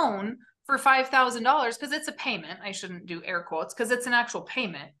my loan for $5,000, because it's a payment, I shouldn't do air quotes, because it's an actual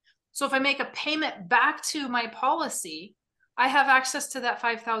payment. So if I make a payment back to my policy, I have access to that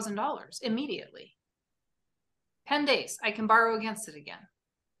 $5,000 immediately. 10 days, I can borrow against it again.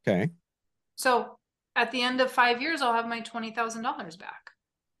 Okay. So at the end of 5 years, I'll have my $20,000 back.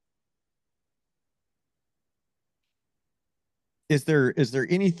 Is there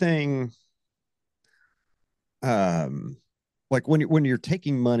anything, like when you're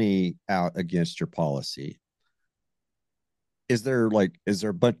taking money out against your policy, is there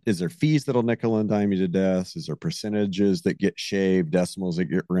fees that'll nickel and dime you to death? Is there percentages that get shaved, decimals that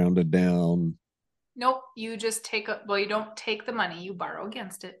get rounded down? Nope. You just you don't take the money, you borrow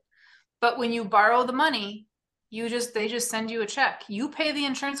against it. But when you borrow the money, they just send you a check. You pay the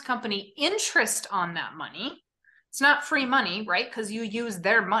insurance company interest on that money. It's not free money, right? Because you use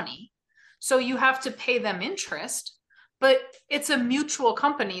their money. So you have to pay them interest, but it's a mutual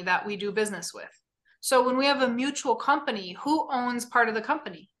company that we do business with. So when we have a mutual company, who owns part of the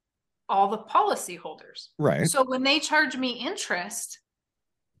company? All the policy holders. Right. So when they charge me interest,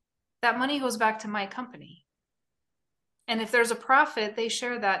 that money goes back to my company. And if there's a profit, they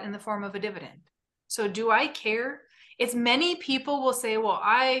share that in the form of a dividend. So do I care? It's many people will say, well,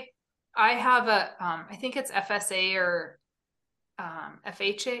 I have I think it's FSA or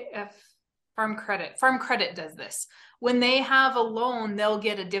FHA, Farm Credit. Farm Credit does this. When they have a loan, they'll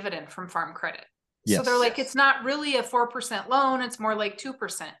get a dividend from Farm Credit. Yes. So they're like, it's not really a 4% loan. It's more like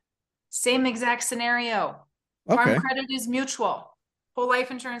 2%. Same exact scenario. Okay. Farm Credit is mutual. Whole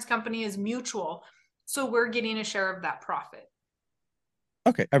life insurance company is mutual. So we're getting a share of that profit.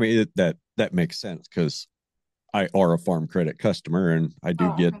 Okay. I mean, that makes sense, because I are a Farm Credit customer, and I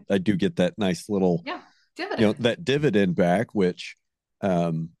do get that nice little, dividend. That dividend back, which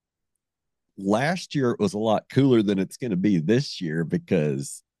last year it was a lot cooler than it's going to be this year,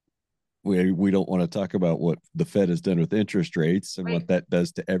 because we don't want to talk about what the Fed has done with interest rates and Right. what that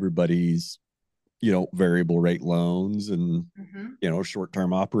does to everybody's, variable rate loans and,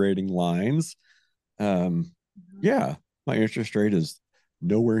 short-term operating lines. Yeah, my interest rate is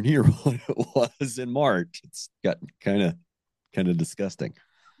nowhere near what it was in March. It's gotten kind of disgusting.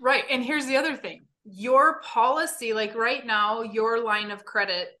 Right. And here's the other thing. Your policy, like right now, your line of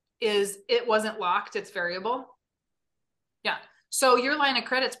credit it wasn't locked, it's variable. Yeah. So your line of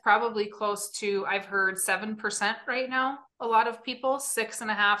credit's probably close to, I've heard 7% right now. A lot of people,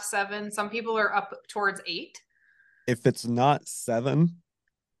 6.5, 7. Some people are up towards 8. If it's not 7,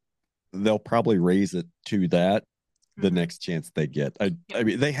 they'll probably raise it to that the next chance they get. I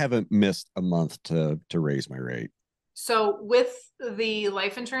mean, they haven't missed a month to raise my rate. So with the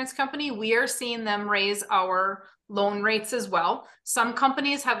life insurance company, we are seeing them raise our loan rates as well. Some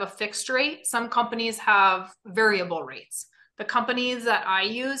companies have a fixed rate. Some companies have variable rates. The companies that I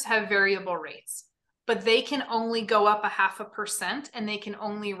use have variable rates, but they can only go up 0.5% and they can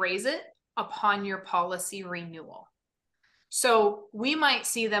only raise it upon your policy renewal. So we might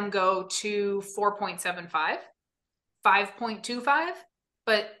see them go to 4.75, 5.25,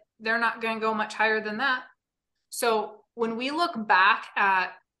 but they're not going to go much higher than that. So when we look back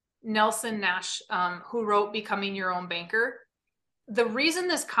at Nelson Nash, who wrote Becoming Your Own Banker, the reason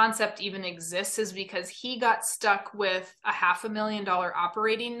this concept even exists is because he got stuck with a $500,000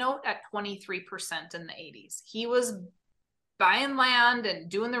 operating note at 23% in the 80s. He was buying land and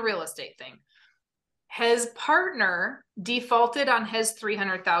doing the real estate thing. His partner defaulted on his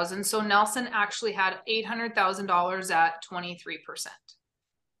 $300,000. So Nelson actually had $800,000 at 23%.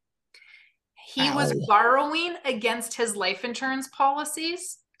 He was borrowing against his life insurance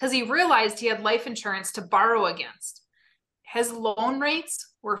policies because he realized he had life insurance to borrow against. His loan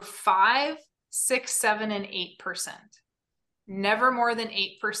rates were 5, 6, 7, and 8%. Never more than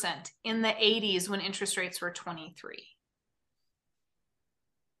 8% in the 80s when interest rates were 23.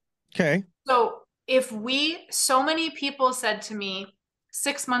 Okay. So so many people said to me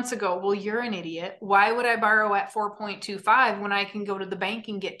 6 months ago, well, you're an idiot. Why would I borrow at 4.25 when I can go to the bank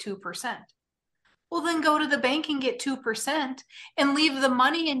and get 2%? Well, then go to the bank and get 2% and leave the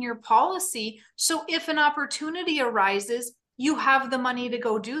money in your policy. So if an opportunity arises, you have the money to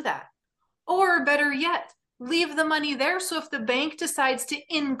go do that. Or better yet, leave the money there. So if the bank decides to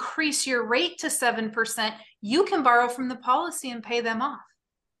increase your rate to 7%, you can borrow from the policy and pay them off.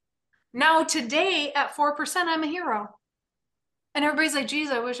 Now, today at 4%, I'm a hero. And everybody's like, geez,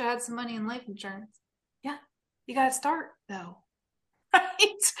 I wish I had some money in life insurance. Yeah, you got to start though,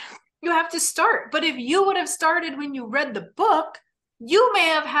 right? You have to start. But if you would have started when you read the book, you may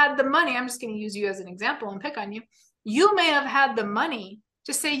have had the money. I'm just going to use you as an example and pick on you. You may have had the money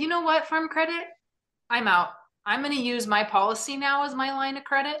to say, you know what, Farm Credit, I'm out. I'm going to use my policy now as my line of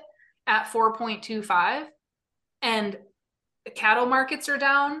credit at 4.25. And the cattle markets are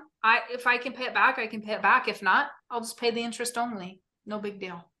down. If I can pay it back, I can pay it back. If not, I'll just pay the interest only. No big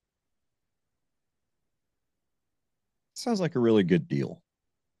deal. Sounds like a really good deal.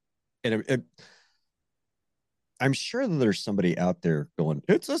 And I'm sure that there's somebody out there going,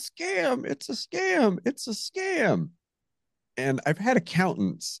 it's a scam, it's a scam, it's a scam. And I've had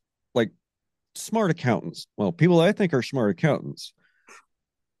accountants, like smart accountants, well, people I think are smart accountants,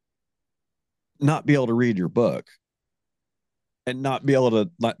 not be able to read your book and not be able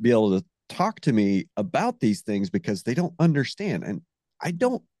to talk to me about these things because they don't understand. And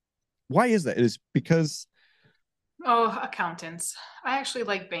why is that? It is because accountants. I actually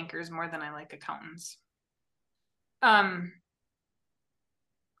like bankers more than I like accountants.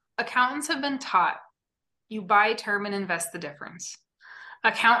 Accountants have been taught you buy term and invest the difference.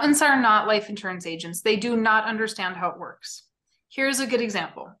 Accountants are not life insurance agents. They do not understand how it works. Here's a good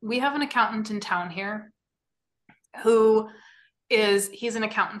example. We have an accountant in town here he's an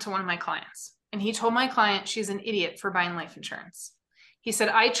accountant to one of my clients. And he told my client she's an idiot for buying life insurance. He said,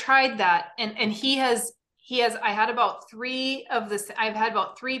 I tried that. And I've had about 3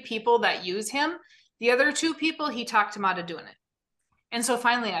 people that use him. The other 2 people, he talked him out of doing it. And so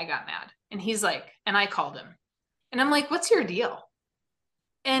finally I got mad and he's like, and I called him and I'm like, what's your deal?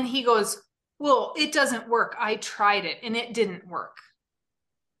 And he goes, well, it doesn't work. I tried it and it didn't work.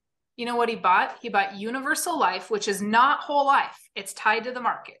 You know what he bought? He bought universal life, which is not whole life. It's tied to the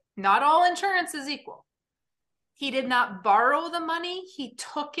market. Not all insurance is equal. He did not borrow the money. He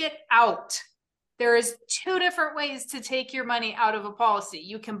took it out. There is 2 different ways to take your money out of a policy.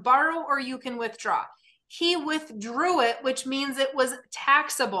 You can borrow or you can withdraw. He withdrew it, which means it was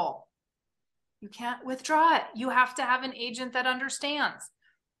taxable. You can't withdraw it. You have to have an agent that understands.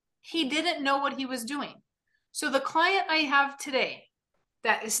 He didn't know what he was doing. So the client I have today,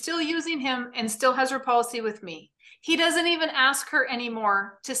 that is still using him and still has her policy with me. He doesn't even ask her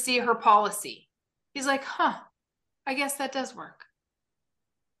anymore to see her policy. He's like, I guess that does work.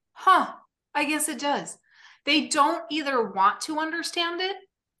 I guess it does. They don't either want to understand it.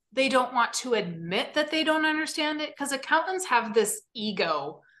 They don't want to admit that they don't understand it, because accountants have this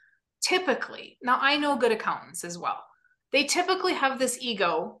ego typically. Now, I know good accountants as well. They typically have this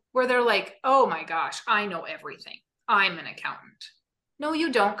ego where they're like, oh my gosh, I know everything. I'm an accountant. No,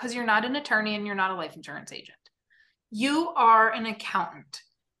 you don't, because you're not an attorney and you're not a life insurance agent. You are an accountant.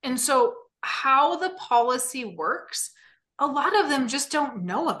 And so how the policy works, a lot of them just don't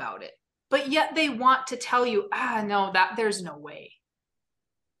know about it, but yet they want to tell you, no, that there's no way.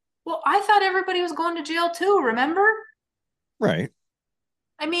 Well, I thought everybody was going to jail too, remember? Right.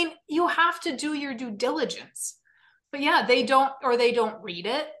 I mean, you have to do your due diligence. But yeah, they don't read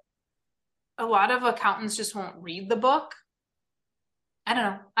it. A lot of accountants just won't read the book. I don't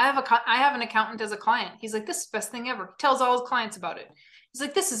know. I have an accountant as a client. He's like, this is the best thing ever. He tells all his clients about it. He's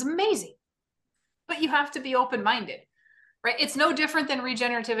like, this is amazing. But you have to be open-minded, right? It's no different than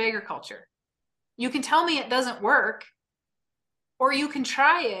regenerative agriculture. You can tell me it doesn't work, or you can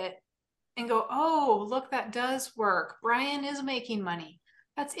try it and go, oh, look, that does work. Brian is making money.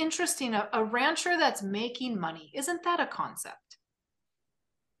 That's interesting. A rancher that's making money. Isn't that a concept?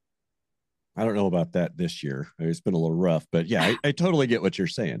 I don't know about that this year. It's been a little rough, but yeah, I totally get what you're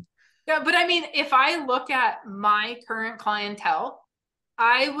saying. Yeah, but I mean, if I look at my current clientele,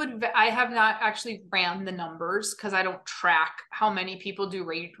 I have not actually ran the numbers because I don't track how many people do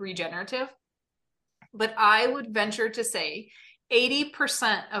regenerative, but I would venture to say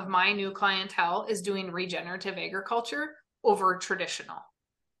 80% of my new clientele is doing regenerative agriculture over traditional.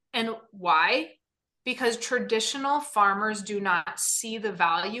 And why? Because traditional farmers do not see the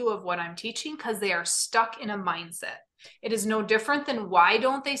value of what I'm teaching because they are stuck in a mindset. It is no different than why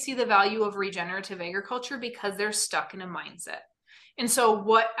don't they see the value of regenerative agriculture? Because they're stuck in a mindset. And so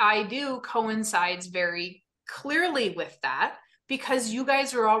what I do coincides very clearly with that, because you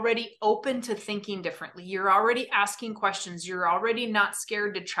guys are already open to thinking differently. You're already asking questions. You're already not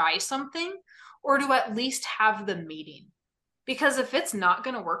scared to try something or to at least have the meeting. Because if it's not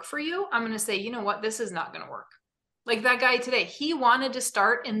going to work for you, I'm going to say, you know what, this is not going to work. Like that guy today, he wanted to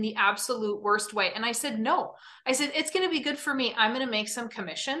start in the absolute worst way. And I said, no. I said, it's going to be good for me. I'm going to make some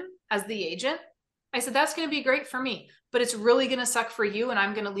commission as the agent. I said, that's going to be great for me, but it's really going to suck for you. And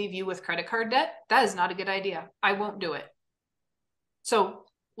I'm going to leave you with credit card debt. That is not a good idea. I won't do it. So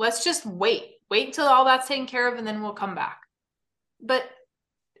let's just wait until all that's taken care of, and then we'll come back. But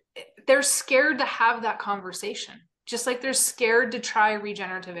they're scared to have that conversation, just like they're scared to try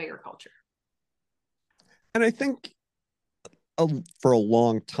regenerative agriculture. And I think for a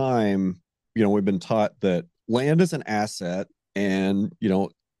long time, we've been taught that land is an asset, and,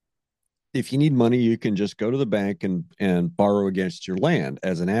 if you need money, you can just go to the bank and borrow against your land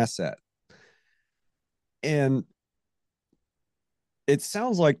as an asset. And it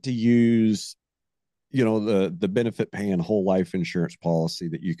sounds like to use, the benefit paying whole life insurance policy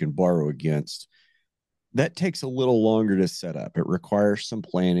that you can borrow against, that takes a little longer to set up. It requires some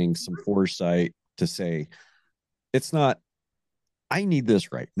planning, some foresight to say, it's not, I need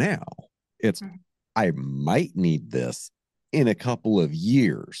this right now. It's, I might need this in a couple of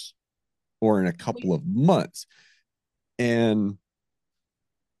years or in a couple of months. And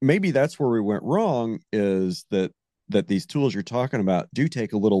maybe that's where we went wrong, is that these tools you're talking about do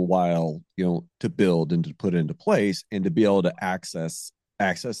take a little while, to build and to put into place and to be able to access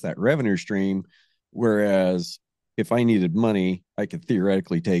that revenue stream. Whereas if I needed money, I could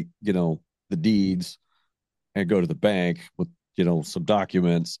theoretically take, the deeds and go to the bank with, some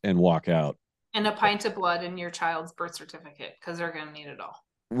documents and walk out. And a pint of blood in your child's birth certificate, because they're going to need it all.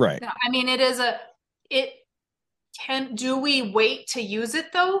 Right. Now, I mean, do we wait to use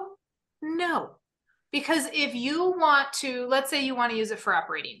it though? No. Because if you want to, let's say you want to use it for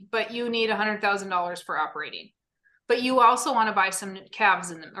operating, but you need $100,000 for operating, but you also want to buy some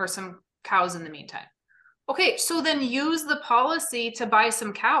calves or some cows in the meantime. Okay, so then use the policy to buy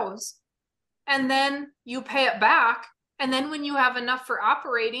some cows, and then you pay it back. And then when you have enough for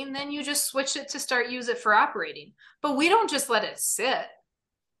operating, then you just switch it to use it for operating. But we don't just let it sit.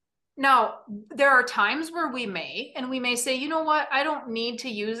 Now, there are times where we may say, you know what, I don't need to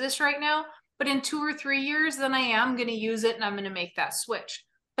use this right now, but in 2 or 3 years, then I am going to use it and I'm going to make that switch.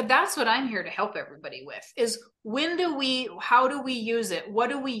 But that's what I'm here to help everybody with, is how do we use it?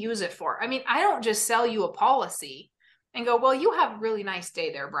 What do we use it for? I mean, I don't just sell you a policy and go, well, you have a really nice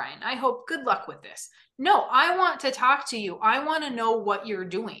day there, Brian. I hope good luck with this. No, I want to talk to you. I want to know what you're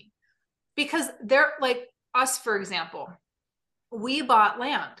doing, because they're like us, for example. we bought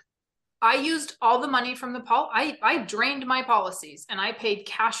land. I used all the money from the I drained my policies and I paid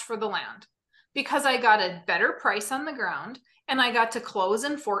cash for the land because I got a better price on the ground and I got to close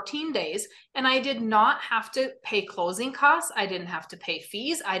in 14 days and I did not have to pay closing costs. I didn't have to pay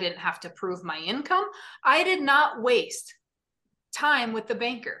fees. I didn't have to prove my income. I did not waste time with the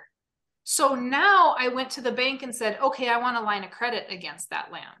banker. So now I went to the bank and said, okay, I want a line of credit against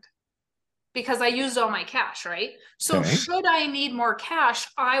that land because I used all my cash, right? So should I need more cash,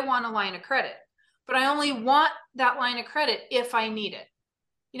 I want a line of credit, but I only want that line of credit if I need it.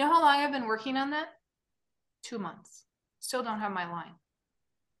 You know how long I've been working on that? 2 months. Still don't have my line.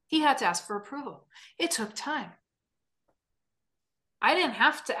 He had to ask for approval. It took time. I didn't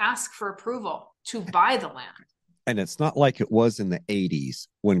have to ask for approval to buy the land. And it's not like it was in the 80s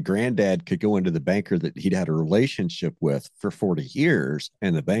when granddad could go into the banker that he'd had a relationship with for 40 years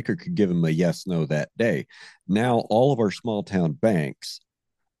and the banker could give him a yes, no that day. Now, all of our small town banks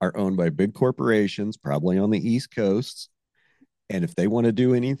are owned by big corporations, probably on the East Coast. And if they want to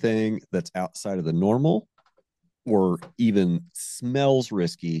do anything that's outside of the normal or even smells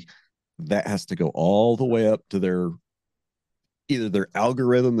risky, that has to go all the way up to their either their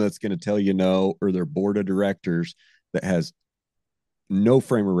algorithm that's going to tell you no, or their board of directors that has no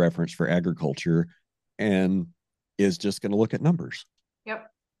frame of reference for agriculture and is just going to look at numbers. Yep.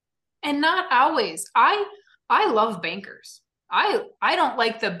 And not always. I love bankers. I don't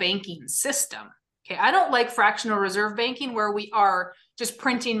like the banking system. Okay. I don't like fractional reserve banking where we are just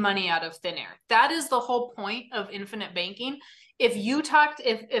printing money out of thin air. That is the whole point of infinite banking. If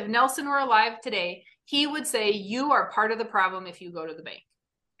Nelson were alive today, he would say you are part of the problem if you go to the bank.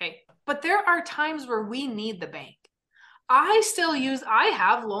 Okay. But there are times where we need the bank. I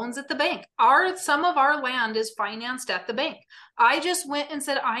have loans at the bank. Some of our land is financed at the bank. I just went and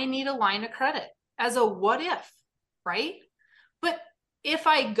said, I need a line of credit as a what if, right? But if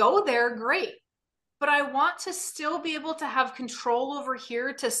I go there, great. But I want to still be able to have control over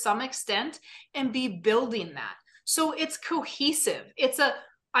here to some extent and be building that. So it's cohesive.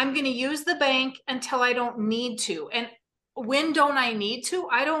 I'm going to use the bank until I don't need to. And when don't I need to?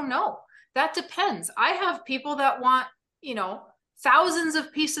 I don't know. That depends. I have people that want, thousands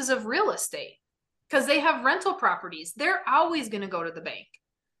of pieces of real estate because they have rental properties. They're always going to go to the bank.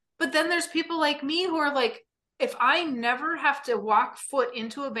 But then there's people like me who are like, if I never have to walk foot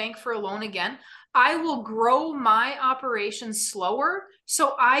into a bank for a loan again, I will grow my operation slower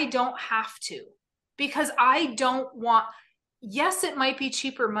so I don't have to, because I don't want. Yes, it might be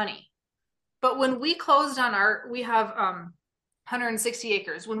cheaper money, but when we closed on we have 160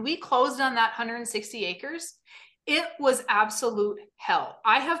 acres. When we closed on that 160 acres, it was absolute hell.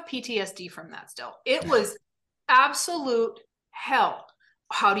 I have PTSD from that still. It was absolute hell.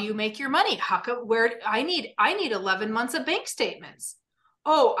 How do you make your money? I need 11 months of bank statements.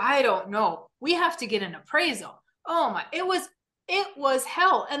 Oh, I don't know. We have to get an appraisal. Oh my, it was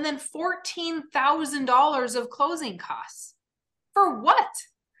hell. And then $14,000 of closing costs. For what?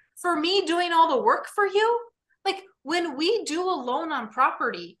 For me doing all the work for you? Like when we do a loan on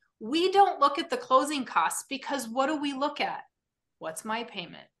property, we don't look at the closing costs because what do we look at? What's my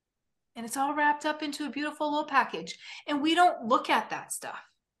payment? And it's all wrapped up into a beautiful little package. And we don't look at that stuff.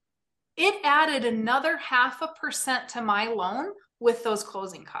 It added another 0.5% to my loan with those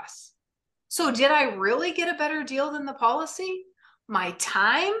closing costs. So did I really get a better deal than the policy? My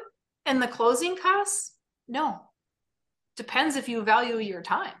time and the closing costs? No. Depends if you value your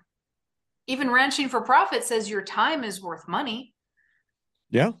time. Even Ranching for Profit says your time is worth money.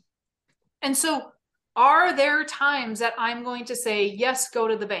 Yeah. And so are there times that I'm going to say, yes, go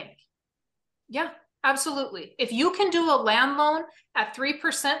to the bank? Yeah, absolutely. If you can do a land loan at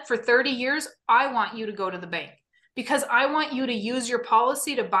 3% for 30 years, I want you to go to the bank because I want you to use your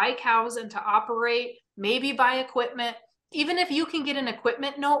policy to buy cows and to operate, maybe buy equipment. Even if you can get an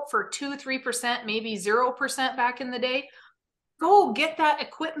equipment note for 2-3%, maybe 0% back in the day, go get that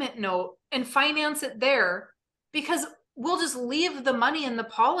equipment note and finance it there, because we'll just leave the money in the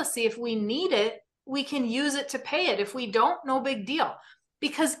policy. If we need it, we can use it to pay it. If we don't, no big deal,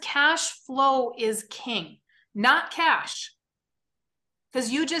 because cash flow is king, not cash.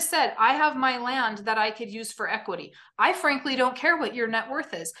 Because you just said, I have my land that I could use for equity. I frankly don't care what your net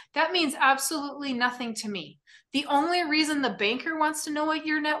worth is. That means absolutely nothing to me. The only reason the banker wants to know what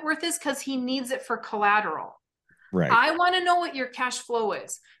your net worth is because he needs it for collateral. Right. I want to know what your cash flow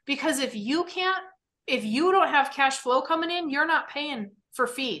is, because if you don't have cash flow coming in, you're not paying for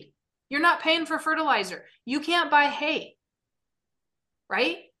feed. You're not paying for fertilizer. You can't buy hay,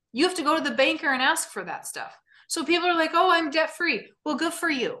 right? You have to go to the banker and ask for that stuff. So people are like, oh, I'm debt free. Well, good for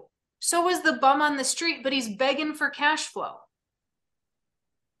you. So is the bum on the street, but he's begging for cash flow.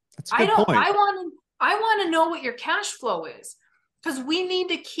 That's a good point. I want to know what your cash flow is, because we need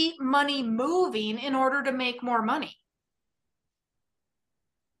to keep money moving in order to make more money.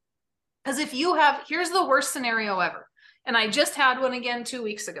 Because if you have, here's the worst scenario ever. And I just had one again 2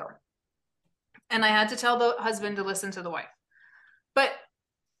 weeks ago. And I had to tell the husband to listen to the wife. But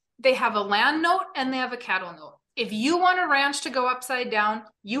they have a land note and they have a cattle note. If you want a ranch to go upside down,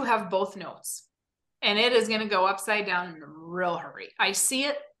 you have both notes. And it is going to go upside down in a real hurry. I see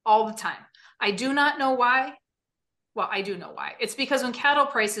it all the time. I do not know why. Well, I do know why. It's because when cattle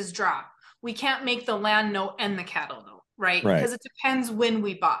prices drop, we can't make the land note and the cattle note, right? Because it depends when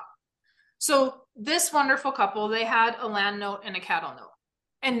we bought. So this wonderful couple, they had a land note and a cattle note.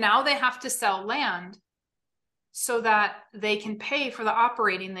 And now they have to sell land so that they can pay for the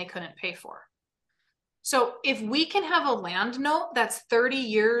operating they couldn't pay for. So if we can have a land note that's 30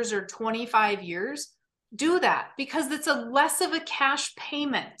 years or 25 years, do that, because it's a less of a cash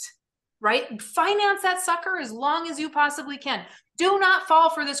payment, right? Finance that sucker as long as you possibly can. Do not fall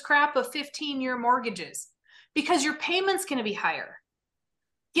for this crap of 15-year mortgages, because your payment's going to be higher.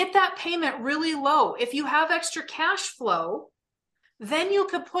 Get that payment really low. If you have extra cash flow, then you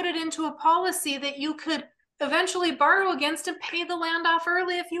could put it into a policy that you could eventually borrow against and pay the land off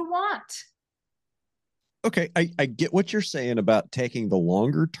early if you want. Okay, I get what you're saying about taking the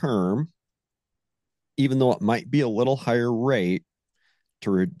longer term, even though it might be a little higher rate, to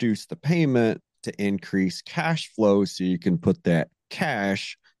reduce the payment to increase cash flow so you can put that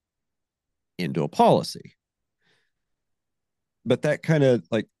cash into a policy. But that kind of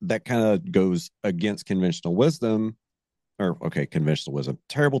goes against conventional wisdom, conventional wisdom,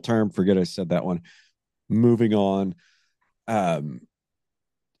 terrible term. Forget I said that one. Moving on. I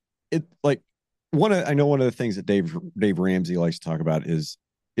know one of the things that Dave Ramsey likes to talk about is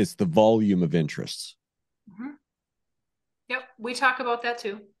the volume of interests. Mm-hmm. Yep, we talk about that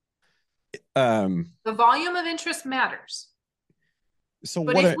too. The volume of interest matters.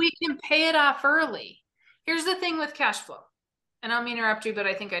 But if we can pay it off early, here's the thing with cash flow. And I'm interrupt you, but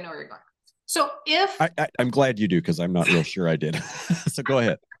I think I know where you're going. So if I'm glad you do, because I'm not real sure I did. So go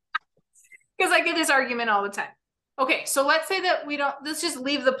ahead. Because I get this argument all the time. Okay, so let's say that let's just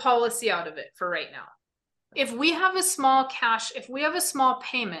leave the policy out of it for right now. If we have a small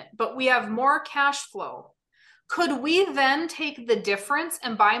payment, but we have more cash flow, could we then take the difference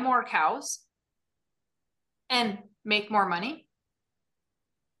and buy more cows and make more money?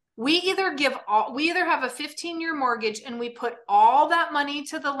 We either have a 15-year mortgage and we put all that money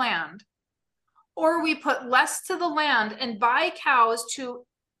to the land, or we put less to the land and buy cows to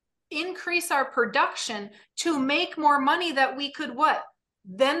increase our production to make more money that we could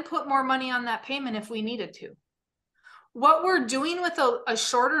then put more money on that payment if we needed to. What we're doing with a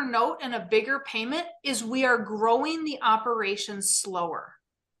shorter note and a bigger payment is we are growing the operation slower,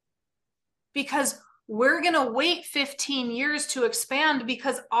 because we're going to wait 15 years to expand,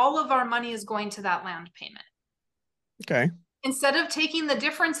 because all of our money is going to that land payment. Okay. Instead of taking the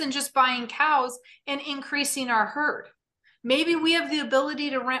difference and just buying cows and increasing our herd. Maybe we have the ability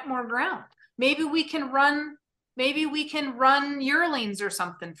to rent more ground. Maybe we can run yearlings or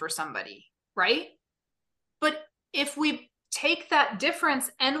something for somebody, right? But if we take that difference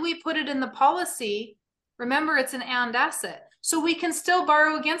and we put it in the policy, remember it's an and asset. So we can still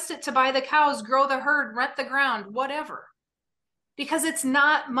borrow against it to buy the cows, grow the herd, rent the ground, whatever. Because it's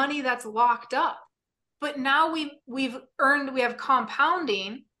not money that's locked up. But now we have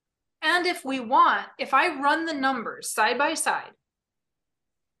compounding. And if I run the numbers side by side,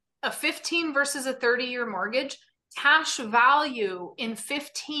 a 15 versus a 30-year mortgage, cash value in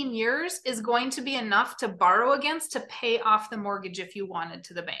 15 years is going to be enough to borrow against to pay off the mortgage if you wanted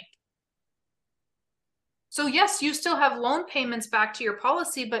to the bank. So yes, you still have loan payments back to your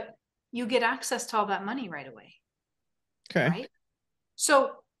policy, but you get access to all that money right away. Okay. Right?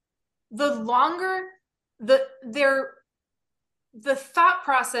 So the longer the thought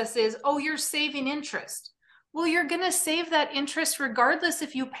process is, oh, you're saving interest. Well, you're going to save that interest regardless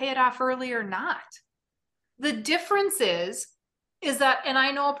if you pay it off early or not. The difference is that, and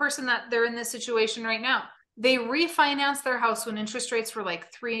I know a person that they're in this situation right now, they refinanced their house when interest rates were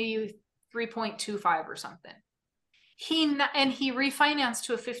like 3.25 or something. He refinanced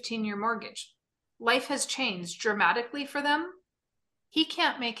to a 15-year mortgage. Life has changed dramatically for them. He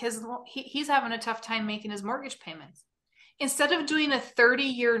can't make he's having a tough time making his mortgage payments. Instead of doing a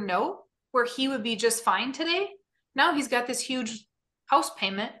 30-year note where he would be just fine today, now he's got this huge house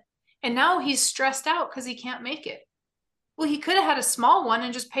payment, and now he's stressed out because he can't make it. Well, he could have had a small one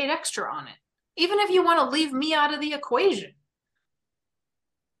and just paid extra on it. Even if you want to leave me out of the equation.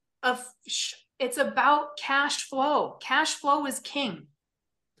 It's about cash flow. Cash flow is king.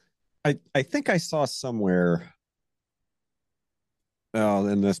 I think I saw somewhere, oh,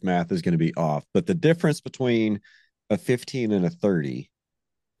 and this math is going to be off, but the difference between a 15 and a 30,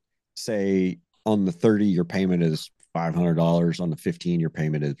 say on the 30, your payment is $500. On the 15, your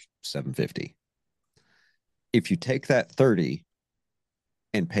payment is $750. If you take that 30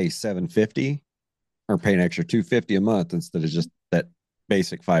 and pay $750 or pay an extra $250 a month instead of just that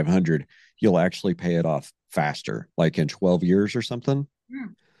basic $500, you'll actually pay it off faster, like in 12 years or something.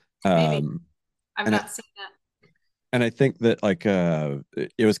 Maybe. I've And I, not seen that. and I think that like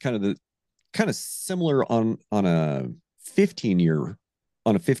it was kind of similar on a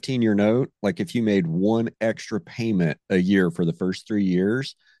 15-year note. Like if you made one extra payment a year for the first 3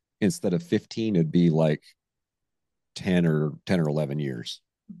 years instead of 15, it'd be like 10 or 11 years.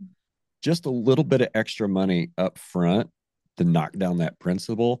 Just a little bit of extra money up front to knock down that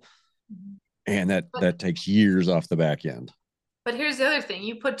principal, and that takes years off the back end. But here's the other thing.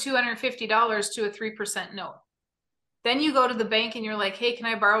 You put $250 to a 3% note. Then you go to the bank and you're like, hey, can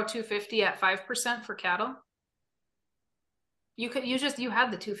I borrow $250 at 5% for cattle? You had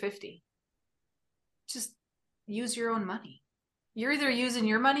the $250. Just use your own money. You're either using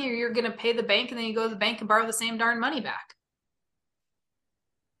your money or you're going to pay the bank, and then you go to the bank and borrow the same darn money back.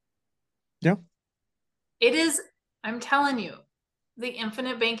 Yeah. It is, I'm telling you, the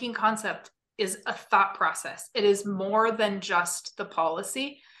infinite banking concept is a thought process. It is more than just the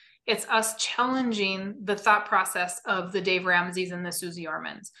policy. It's us challenging the thought process of the Dave Ramseys and the Susie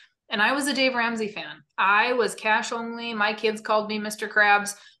Ormans. And I was a Dave Ramsey fan. I was cash only. My kids called me Mr.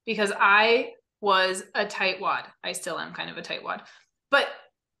 Krabs because I was a tightwad. I still am kind of a tightwad. But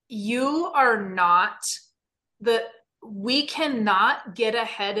you are not we cannot get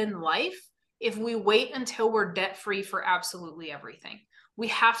ahead in life if we wait until we're debt free for absolutely everything. We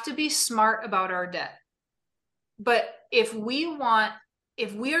have to be smart about our debt. But if we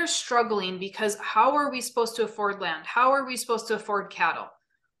are struggling because how are we supposed to afford land? How are we supposed to afford cattle?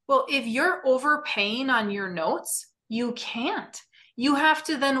 Well, if you're overpaying on your notes, you can't. You have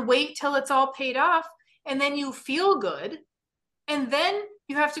to then wait till it's all paid off, and then you feel good. And then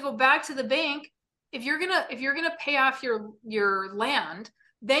you have to go back to the bank. If you're gonna pay off your land,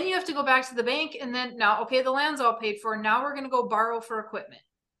 then you have to go back to the bank, and then now, okay, the land's all paid for. Now we're going to go borrow for equipment,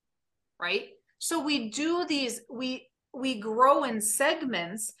 right? So we do these, we grow in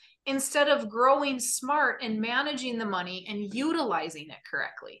segments instead of growing smart and managing the money and utilizing it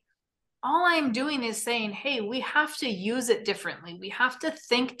correctly. All I'm doing is saying, hey, we have to use it differently. We have to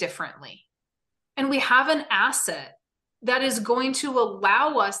think differently. And we have an asset that is going to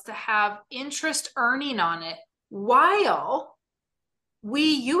allow us to have interest earning on it while we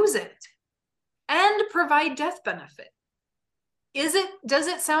use it and provide death benefit. Does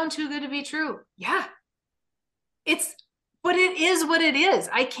it sound too good to be true? Yeah. But it is what it is.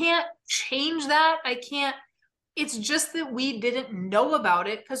 I can't change that. It's just that we didn't know about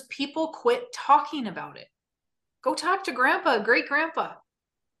it because people quit talking about it. Go talk to grandpa, great grandpa.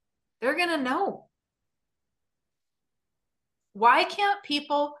 They're going to know. Why can't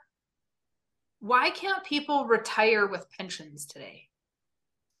people retire with pensions today?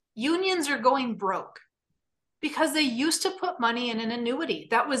 Unions are going broke because they used to put money in an annuity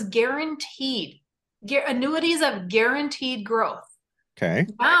that was guaranteed. Annuities have guaranteed growth. Okay.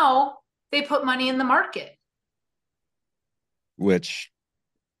 Now they put money in the market, which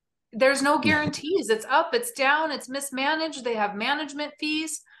there's no guarantees. It's up, it's down, it's mismanaged. They have management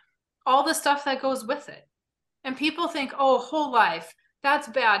fees, all the stuff that goes with it. And people think, oh, whole life, that's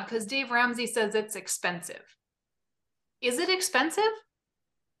bad because Dave Ramsey says it's expensive. Is it expensive?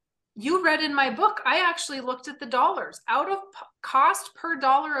 You read in my book, I actually looked at the dollars. Out of cost per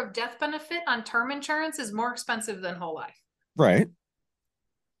dollar of death benefit on term insurance is more expensive than whole life. Right.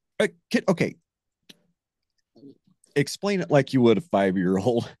 Okay. Explain it like you would a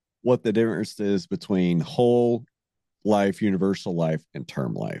 5-year-old, what the difference is between whole life, universal life, and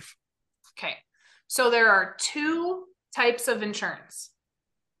term life. Okay. So there are two types of insurance.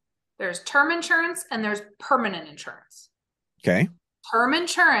 There's term insurance and there's permanent insurance. Okay. Term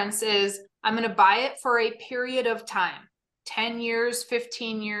insurance is, I'm going to buy it for a period of time, 10 years,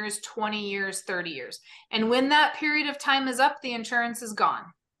 15 years, 20 years, 30 years. And when that period of time is up, the insurance is gone.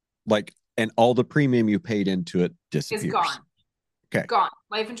 And all the premium you paid into it disappears. Is gone. Okay. Gone.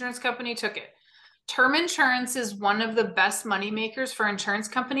 Life insurance company took it. Term insurance is one of the best money makers for insurance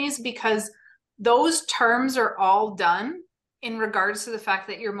companies because those terms are all done in regards to the fact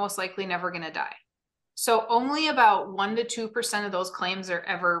that you're most likely never going to die. So only about 1 to 2% of those claims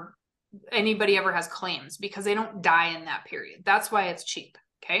anybody ever has claims because they don't die in that period. That's why it's cheap.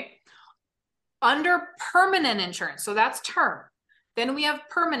 Okay. Under permanent insurance, so that's term. Then we have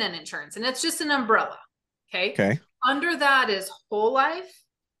permanent insurance, and it's just an umbrella. Okay. Okay. Under that is whole life,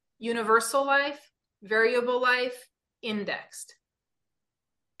 universal life, variable life, indexed.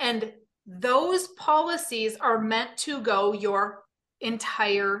 And those policies are meant to go your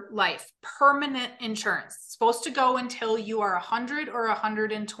entire life. Permanent insurance. It's supposed to go until you are 100 or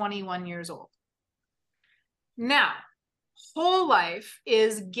 121 years old. Now, whole life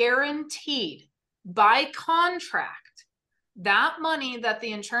is guaranteed by contract. That money that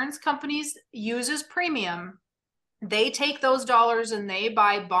the insurance companies use as premium, they take those dollars and they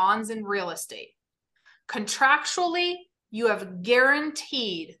buy bonds and real estate. Contractually, you have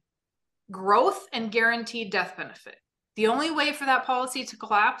guaranteed growth and guaranteed death benefit. The only way for that policy to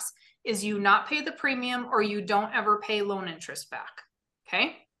collapse is you not pay the premium or you don't ever pay loan interest back.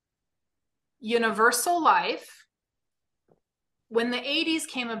 Okay. Universal life. When the 80s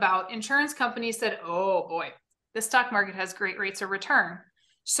came about, insurance companies said, oh boy, the stock market has great rates of return.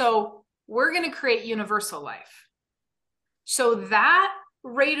 So we're going to create universal life. So that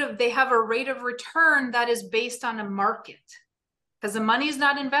they have a rate of return that is based on a market. Because the money is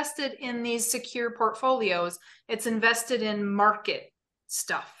not invested in these secure portfolios. It's invested in market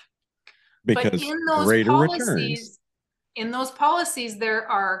stuff. Because but in those policies, there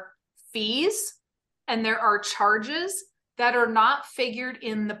are fees and there are charges that are not figured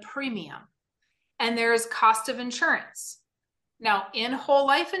in the premium. And there's cost of insurance. Now, in whole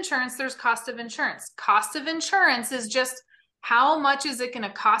life insurance, there's cost of insurance. Cost of insurance is just how much is it going to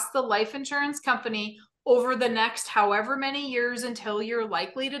cost the life insurance company over the next however many years until you're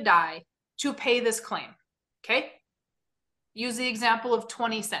likely to die to pay this claim. Okay. Use the example of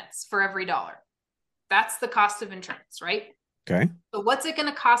 20 cents for every dollar. That's the cost of insurance, right? Okay. So what's it going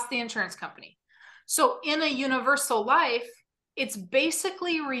to cost the insurance company? So in a universal life, it's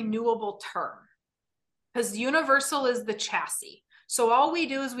basically renewable term because universal is the chassis. So all we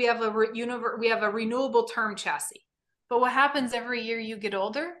do is we have a renewable term chassis. But what happens every year you get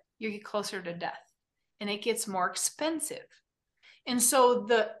older, you get closer to death. And it gets more expensive. And so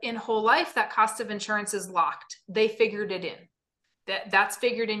in whole life, that cost of insurance is locked. They figured it in. That's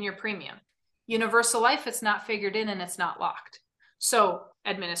figured in your premium. Universal life, it's not figured in and it's not locked. So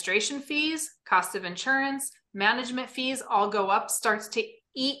administration fees, cost of insurance, management fees all go up, starts to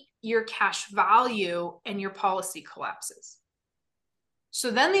eat your cash value and your policy collapses. So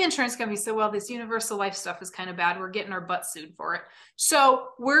then the insurance company said, well, this universal life stuff is kind of bad. We're getting our butt sued for it. So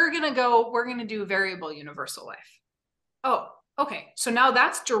we're going to do variable universal life. Oh, okay. So now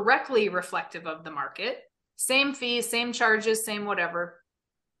that's directly reflective of the market. Same fees, same charges, same whatever.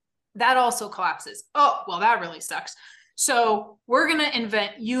 That also collapses. Oh, well, that really sucks. So we're going to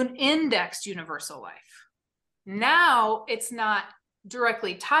invent indexed universal life. Now it's not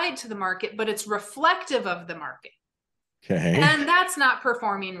directly tied to the market, but it's reflective of the market. Okay. And that's not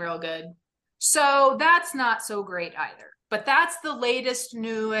performing real good. So that's not so great either. But that's the latest,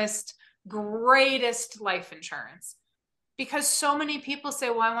 newest, greatest life insurance. Because so many people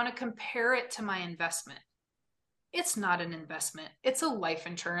say, well, I want to compare it to my investment. It's not an investment. It's a life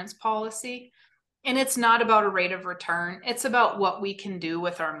insurance policy. And it's not about a rate of return. It's about what we can do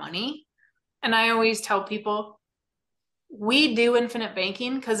with our money. And I always tell people, we do infinite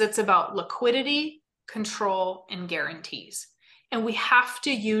banking because it's about liquidity, control, and guarantees. And we have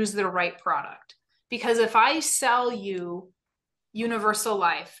to use the right product. Because if I sell you universal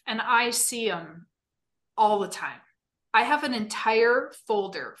life and I see them all the time, I have an entire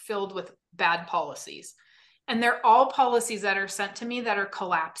folder filled with bad policies. And they're all policies that are sent to me that are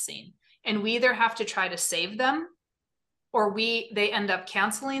collapsing. And we either have to try to save them, or they end up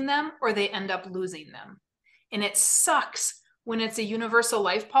canceling them, or they end up losing them. And it sucks when it's a universal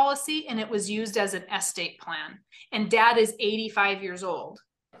life policy and it was used as an estate plan. And dad is 85 years old,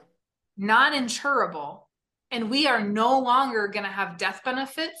 not insurable. And we are no longer going to have death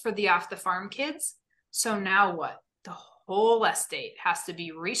benefit for the off the farm kids. So now what? The whole estate has to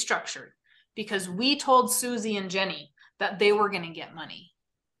be restructured because we told Susie and Jenny that they were going to get money.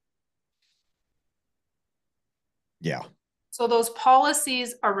 Yeah. So those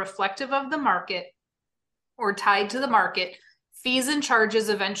policies are reflective of the market or tied to the market. Fees and charges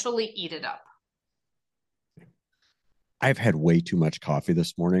eventually eat it up. I've had way too much coffee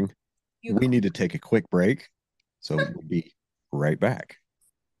this morning. We need to take a quick break. So we'll be right back.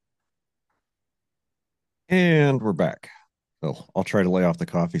 And we're back. So I'll try to lay off the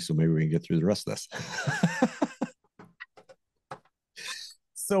coffee so maybe we can get through the rest of this.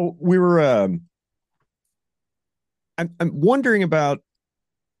 So we were, I'm wondering about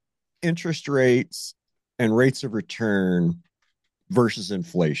interest rates and rates of return versus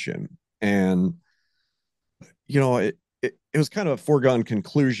inflation. And, it was kind of a foregone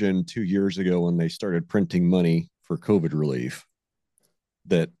conclusion 2 years ago when they started printing money for COVID relief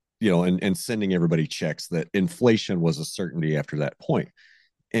that, and sending everybody checks, that inflation was a certainty after that point.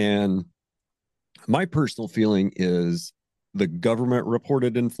 And my personal feeling is the government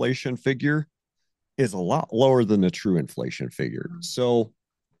reported inflation figure is a lot lower than the true inflation figure. So,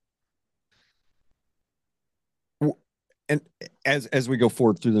 and as we go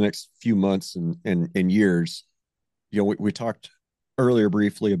forward through the next few months and years, we talked earlier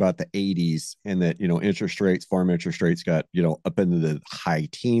briefly about the 80s and that, farm interest rates got, up into the high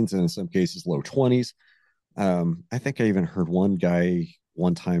teens and in some cases low 20s. I think I even heard one guy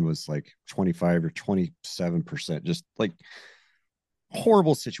one time was like 25 or 27%, just like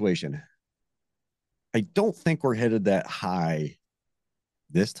horrible situation. I don't think we're headed that high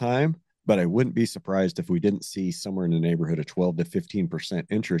this time, but I wouldn't be surprised if we didn't see somewhere in the neighborhood of 12 to 15%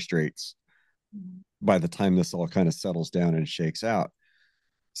 interest rates by the time this all kind of settles down and shakes out.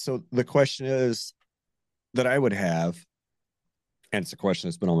 So the question is that I would have, and it's a question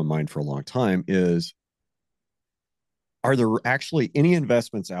that's been on my mind for a long time, is, are there actually any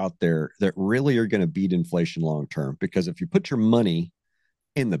investments out there that really are going to beat inflation long term? Because if you put your money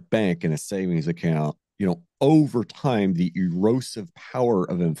in the bank in a savings account, over time, the erosive power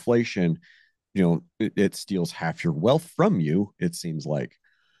of inflation, it steals half your wealth from you, it seems like.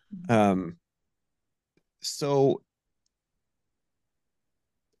 So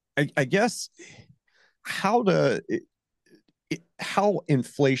I guess how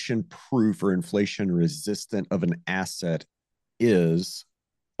inflation proof or inflation resistant of an asset is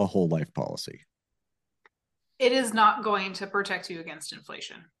a whole life policy. It is not going to protect you against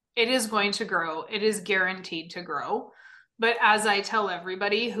inflation. It is going to grow. It is guaranteed to grow. But as I tell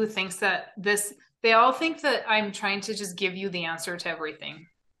everybody who thinks that they all think that I'm trying to just give you the answer to everything.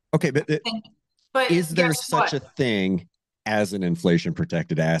 Okay, but is there such a thing as an inflation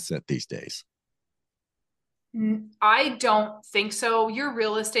protected asset these days? I don't think so. Your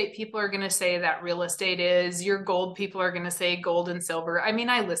real estate people are going to say that real estate is. Your gold people are going to say gold and silver. I mean,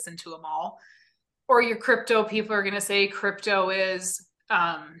 I listen to them all. Or your crypto people are going to say crypto is.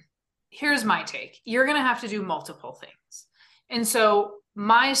 Here's my take. You're going to have to do multiple things. And so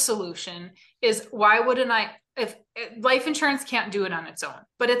my solution is, why wouldn't if life insurance can't do it on its own,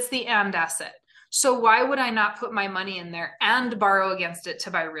 but it's the and asset. So why would I not put my money in there and borrow against it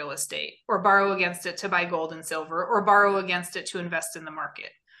to buy real estate, or borrow against it to buy gold and silver, or borrow against it to invest in the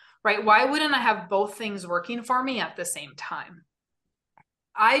market, right? Why wouldn't I have both things working for me at the same time?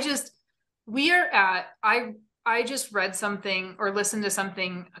 I just read something or listened to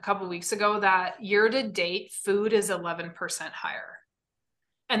something a couple of weeks ago that year to date, food is 11% higher.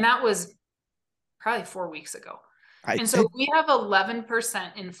 And that was probably 4 weeks ago. So we have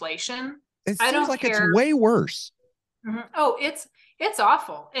 11% inflation. It seems like it's way worse. Mm-hmm. Oh, it's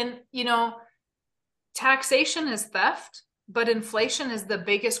awful. And, taxation is theft, but inflation is the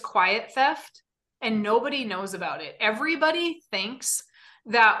biggest quiet theft, and nobody knows about it. Everybody thinks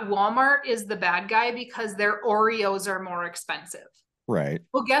that Walmart is the bad guy because their Oreos are more expensive. Right.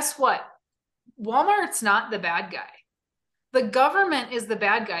 Well, guess what? Walmart's not the bad guy. The government is the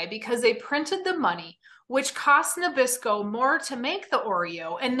bad guy because they printed the money, which cost Nabisco more to make the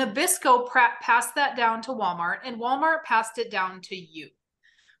Oreo, and Nabisco passed that down to Walmart, and Walmart passed it down to you.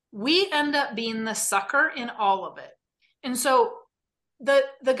 We end up being the sucker in all of it. And so the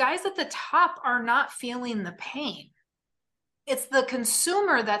guys at the top are not feeling the pain. It's the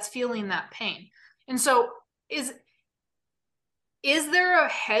consumer that's feeling that pain. And so is there a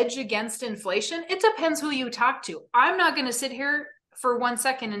hedge against inflation? It depends who you talk to. I'm not going to sit here for 1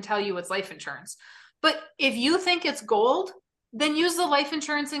 second and tell you it's life insurance. But if you think it's gold, then use the life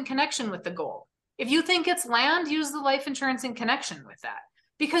insurance in connection with the gold. If you think it's land, use the life insurance in connection with that,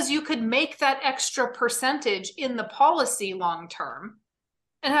 because you could make that extra percentage in the policy long term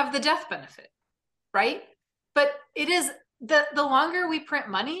and have the death benefit, right? But it is the longer we print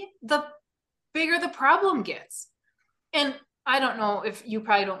money, the bigger the problem gets. And I don't know if you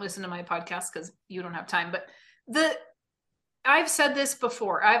probably don't listen to my podcast because you don't have time, but I've said this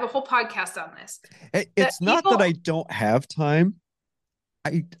before. I have a whole podcast on this. It's not that I don't have time.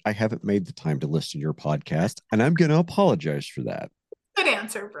 I haven't made the time to listen to your podcast, and I'm going to apologize for that. Good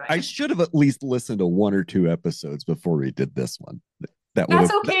answer, Brian. I should have at least listened to 1 or 2 episodes before we did this one.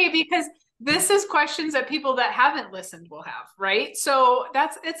 That's okay, because this is questions that people that haven't listened will have, right? So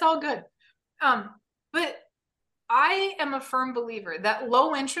it's all good. But I am a firm believer that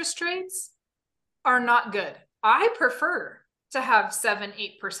low interest rates are not good. I prefer to have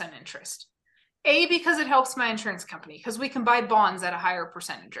 7-8% interest. Because it helps my insurance company, because we can buy bonds at a higher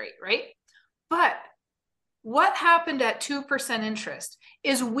percentage rate, right? But what happened at 2% interest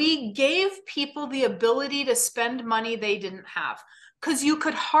is we gave people the ability to spend money they didn't have because you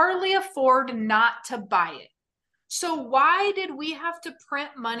could hardly afford not to buy it. So why did we have to print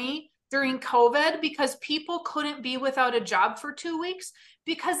money during COVID? Because people couldn't be without a job for 2 weeks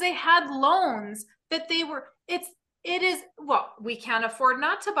because they had loans that they were, we can't afford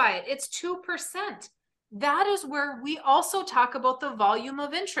not to buy it. It's 2%. That is where we also talk about the volume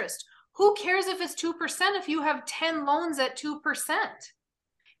of interest. Who cares if it's 2% if you have 10 loans at 2%?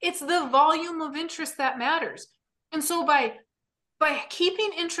 It's the volume of interest that matters. And so by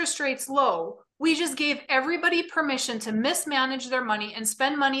keeping interest rates low, we just gave everybody permission to mismanage their money and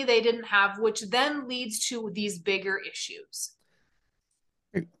spend money they didn't have, which then leads to these bigger issues.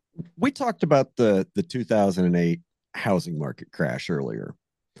 We talked about the 2008 housing market crash earlier.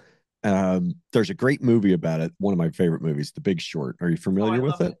 There's a great movie about it. One of my favorite movies, The Big Short. Are you familiar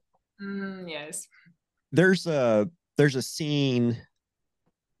with it? Yes. There's a scene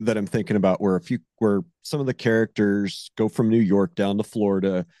that I'm thinking about where some of the characters go from New York down to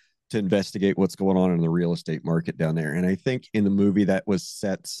Florida to investigate what's going on in the real estate market down there. And I think in the movie that was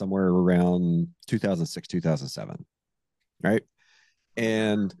set somewhere around 2006, 2007. Right.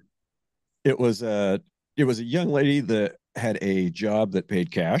 And it was a young lady that had a job that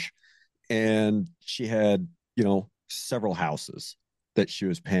paid cash, and she had, several houses that she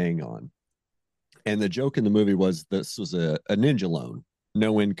was paying on. And the joke in the movie was this was a ninja loan,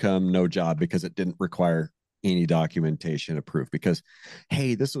 no income, no job, because it didn't require any documentation of proof. Because,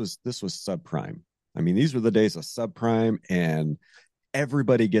 hey, this was subprime. I mean, these were the days of subprime, and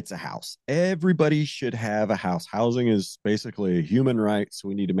everybody gets a house. Everybody should have a house. Housing is basically a human right. So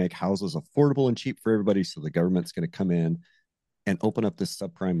we need to make houses affordable and cheap for everybody. So the government's going to come in and open up this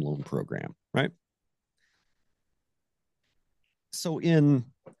subprime loan program, right? So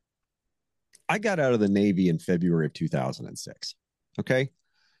I got out of the Navy in February of 2006. Okay.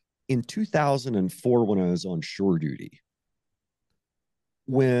 In 2004, when I was on shore duty,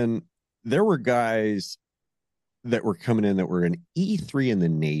 when there were guys that were coming in that were an E3 in the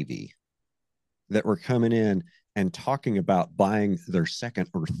Navy that were coming in and talking about buying their second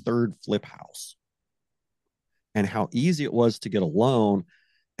or third flip house and how easy it was to get a loan,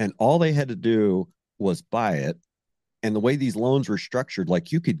 and all they had to do was buy it. And the way these loans were structured,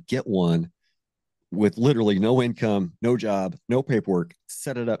 like you could get one with literally no income, no job, no paperwork,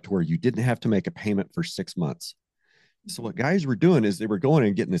 set it up to where you didn't have to make a payment for 6 months. So what guys were doing is they were going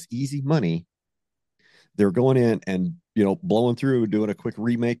and getting this easy money. They were going in and, blowing through, doing a quick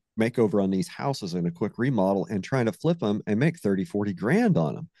makeover on these houses and a quick remodel and trying to flip them and make 30, 40 grand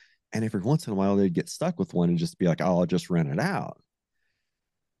on them. And every once in a while they'd get stuck with one and just be like, oh, I'll just rent it out.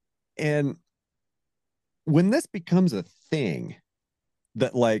 And when this becomes a thing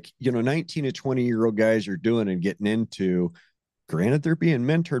that 19 to 20-year-old guys are doing and getting into, granted, they're being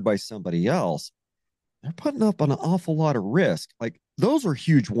mentored by somebody else, they're putting up an awful lot of risk. Like, those are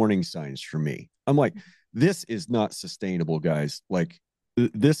huge warning signs for me. I'm like, this is not sustainable, guys. Like,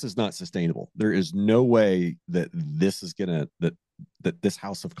 this is not sustainable. There is no way that this is gonna that this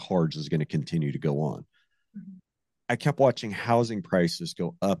house of cards is going to continue to go on. I kept watching housing prices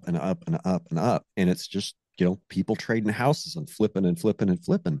go up and up and up and up, and it's just, people trading houses and flipping and flipping and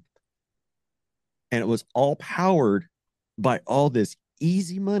flipping. And it was all powered by all this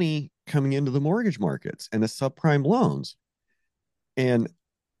easy money coming into the mortgage markets and the subprime loans. And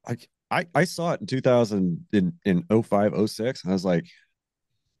I saw it in 2000, in 05, 06. And I was like,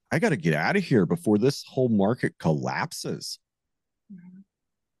 I got to get out of here before this whole market collapses.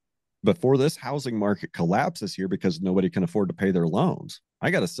 Before this housing market collapses here because nobody can afford to pay their loans.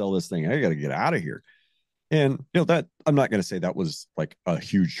 I got to sell this thing. I got to get out of here. And, that I'm not going to say that was like a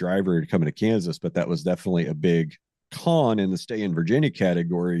huge driver to coming to Kansas, but that was definitely a big con in the stay in Virginia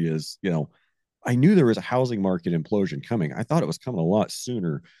category is, I knew there was a housing market implosion coming. I thought it was coming a lot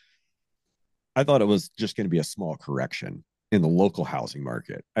sooner. I thought it was just going to be a small correction in the local housing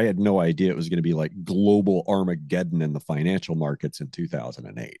market. I had no idea it was going to be like global Armageddon in the financial markets in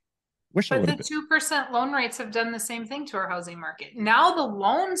 2008. But the 2% loan rates have done the same thing to our housing market. Now the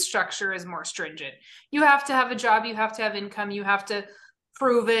loan structure is more stringent. You have to have a job, you have to have income, you have to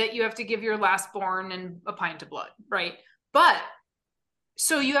prove it, you have to give your last born and a pint of blood, right? But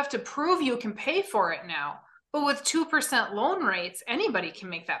so you have to prove you can pay for it now. But with 2% loan rates, anybody can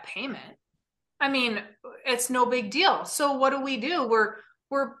make that payment. I mean, it's no big deal. So what do?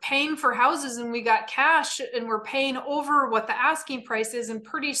 We're paying for houses and we got cash and we're paying over what the asking price is. And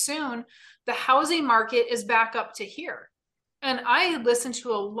pretty soon the housing market is back up to here. And I listen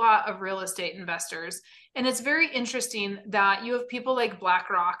to a lot of real estate investors, and it's very interesting that you have people like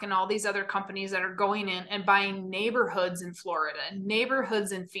BlackRock and all these other companies that are going in and buying neighborhoods in Florida and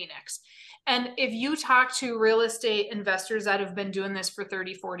neighborhoods in Phoenix. And if you talk to real estate investors that have been doing this for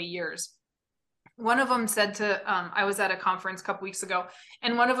 30, 40 years, one of them said I was at a conference a couple weeks ago,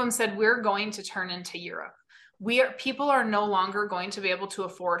 and one of them said, we're going to turn into Europe. People are no longer going to be able to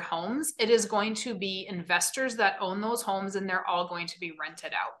afford homes. It is going to be investors that own those homes, and they're all going to be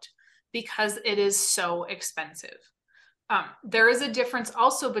rented out because it is so expensive. There is a difference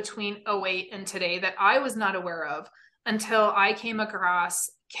also between 2008 and today that I was not aware of until I came across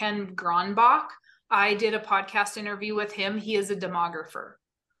Ken Gronbach. I did a podcast interview with him. He is a demographer.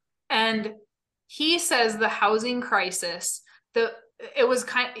 And he says the housing crisis,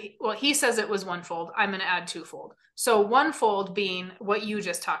 he says it was onefold. I'm going to add twofold. So onefold being what you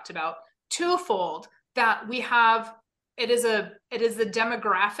just talked about, twofold that we have, it is the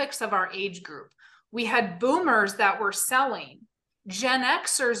demographics of our age group. We had boomers that were selling. Gen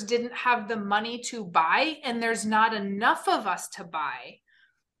Xers didn't have the money to buy, and there's not enough of us to buy.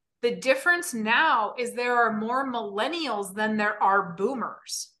 The difference now is there are more millennials than there are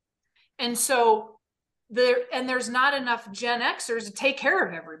boomers. And so there's not enough Gen Xers to take care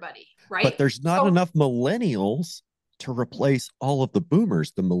of everybody, right? But there's not enough millennials to replace all of the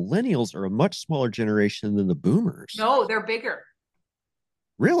boomers. The millennials are a much smaller generation than the boomers. No, they're bigger.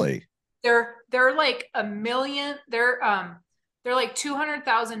 Really? They're like a million. They're like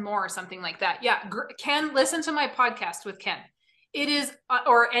 200,000 more or something like that. Yeah. Ken, listen to my podcast with Ken. It is,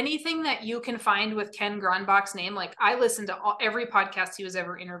 or anything that you can find with Ken Gronbach's name. Like I listened to every podcast he was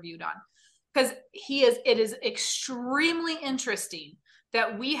ever interviewed on. Because it is extremely interesting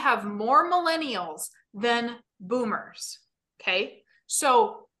that we have more millennials than boomers. Okay.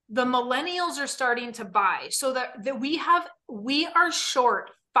 So the millennials are starting to buy so that we are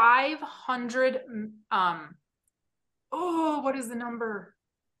short 500. What is the number?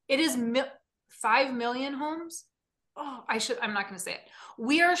 It is 5 million homes. I'm not going to say it.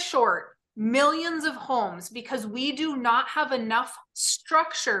 We are short millions of homes because we do not have enough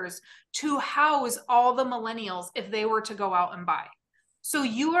structures to house all the millennials if they were to go out and buy. So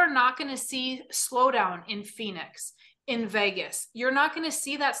you are not going to see slowdown in Phoenix, in Vegas. You're not going to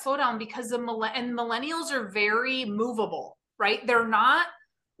see that slowdown because millennials are very movable, right? They're not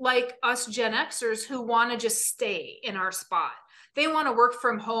like us Gen Xers who want to just stay in our spot. They want to work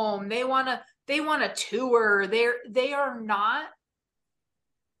from home. They want to tour. They are not.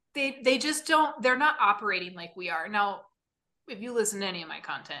 They just don't. They're not operating like we are now. If you listen to any of my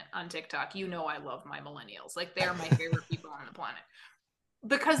content on TikTok, you know I love my millennials. Like they're my favorite people on the planet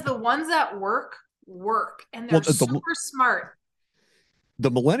because the ones that work and they're super smart.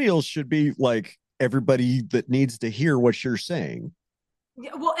 The millennials should be like everybody that needs to hear what you're saying.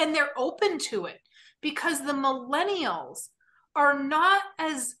 Yeah, well, and they're open to it because the millennials are not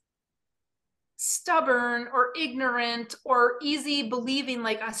as stubborn or ignorant or easy believing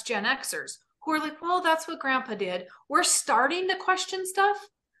like us Gen Xers who are like, well, that's what grandpa did. We're starting to question stuff,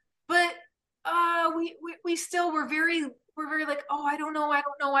 but we're very like, oh, I don't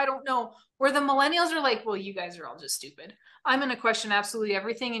know. Where the millennials are like, well, you guys are all just stupid. I'm going to question absolutely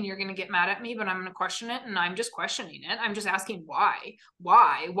everything and you're going to get mad at me, but I'm going to question it. And I'm just questioning it. I'm just asking why,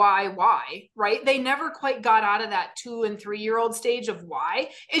 right? They never quite got out of that 2 and 3 year old stage of why.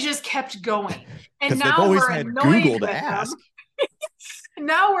 It just kept going. And now we're annoyed Google to ask.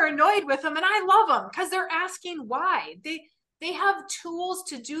 Now we're annoyed with them and I love them because they're asking why. They have tools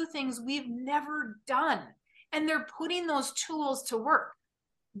to do things we've never done and they're putting those tools to work.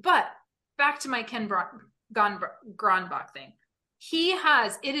 But back to my Ken Gronbach thing.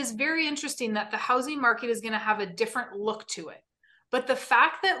 It is very interesting that the housing market is going to have a different look to it. But the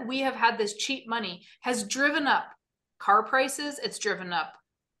fact that we have had this cheap money has driven up car prices. It's driven up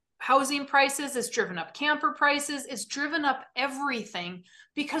housing prices. It's driven up camper prices. It's driven up everything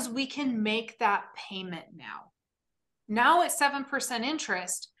because we can make that payment now. Now it's 7%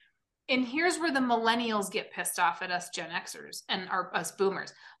 interest. And here's where the millennials get pissed off at us Gen Xers and us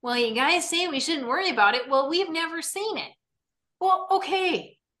boomers. Well, you guys say we shouldn't worry about it. Well, we've never seen it. Well,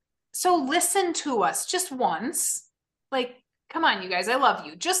 okay. So listen to us just once. Like, come on, you guys, I love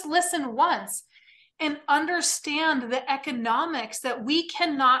you. Just listen once and understand the economics that we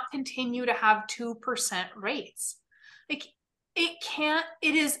cannot continue to have 2% rates. Like,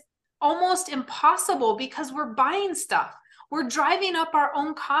 it is almost impossible because we're buying stuff. We're driving up our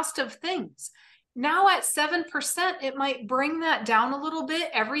own cost of things. Now at 7%, it might bring that down a little bit.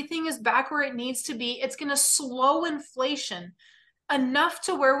 Everything is back where it needs to be. It's going to slow inflation enough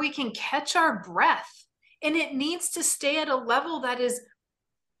to where we can catch our breath And it needs to stay at a level that is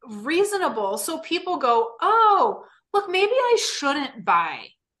reasonable. So people go, oh, look, maybe I shouldn't buy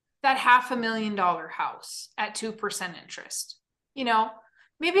that $500,000 house at 2% interest. You know,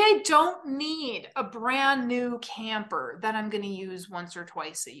 maybe I don't need a brand new camper that I'm going to use once or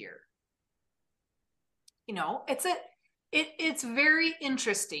twice a year. You know, it's very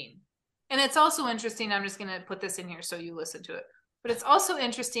interesting. And it's also interesting. I'm just going to put this in here so you listen to it. But it's also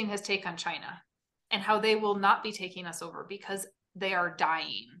interesting his take on China and how they will not be taking us over because they are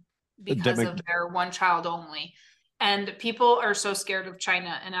dying because of their one child only. And people are so scared of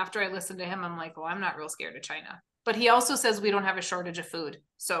China. And after I listened to him, I'm like, well, I'm not real scared of China. But he also says we don't have a shortage of food.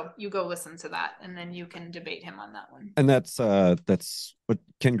 So you go listen to that and then you can debate him on that one. And that's what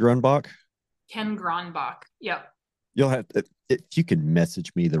Ken Grunbach? Ken Grunbach. Yep. You'll have to, if you could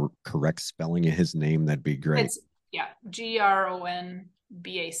message me the correct spelling of his name, that'd be great. It's Gronbach.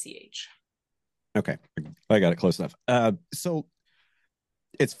 Okay, I got it close enough. So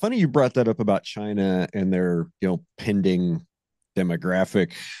it's funny you brought that up about China and their pending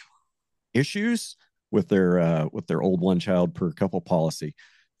demographic issues with their old one child per couple policy.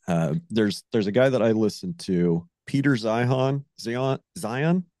 There's a guy that I listen to, Peter Zeihan, Zeihan,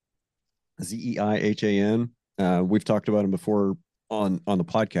 Zeihan. We've talked about him before on the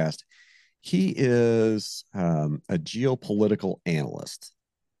podcast. He is a geopolitical analyst.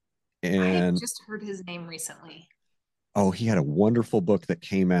 And I just heard his name recently. Oh, he had a wonderful book that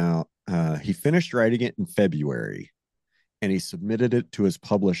came out. He finished writing it in February and he submitted it to his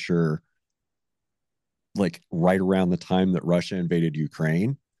publisher like right around the time that Russia invaded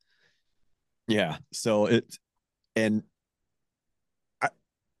Ukraine. Yeah. So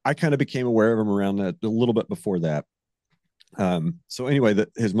I kind of became aware of him around that a little bit before that. So anyway,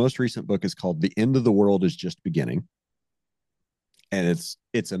 his most recent book is called The End of the World is Just Beginning. And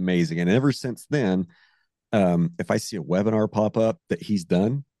it's amazing. And ever since then, if I see a webinar pop up that he's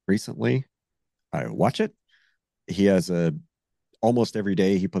done recently, I watch it. He has almost every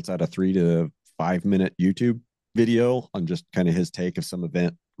day he puts out a 3 to 5 minute YouTube video on just kind of his take of some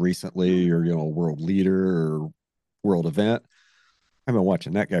event recently, or a world leader or world event. I've been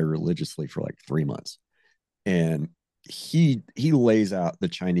watching that guy religiously for like 3 months, and he lays out the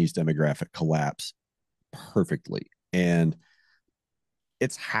Chinese demographic collapse perfectly. And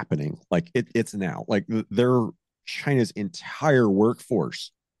it's happening. Like it's now. Like China's entire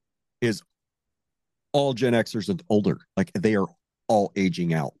workforce is all Gen Xers and older. Like they are all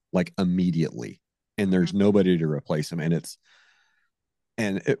aging out like immediately, and there's nobody to replace them.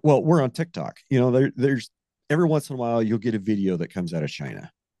 And we're on TikTok. There's every once in a while you'll get a video that comes out of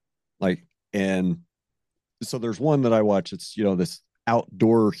China, and so there's one that I watch. It's this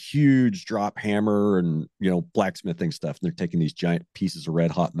outdoor huge drop hammer and blacksmithing stuff, and they're taking these giant pieces of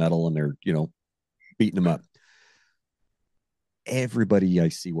red hot metal and they're beating them up. Everybody I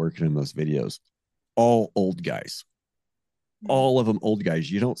see working in those videos, all old guys, all of them old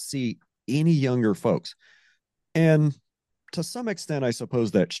guys. You don't see any younger folks. And to some extent, I suppose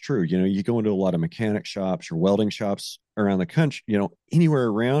that's true. You go into a lot of mechanic shops or welding shops around the country, anywhere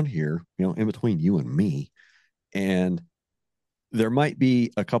around here, in between you and me, and there might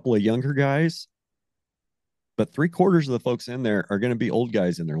be a couple of younger guys, but 3/4 of the folks in there are going to be old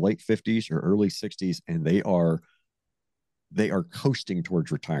guys in their late 50s or early 60s, and they are coasting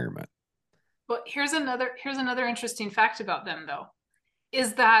towards retirement. But here's another interesting fact about them, though,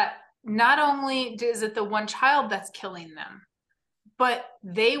 is that not only is it the one child that's killing them, but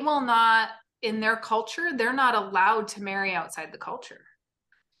they will not, in their culture, they're not allowed to marry outside the culture.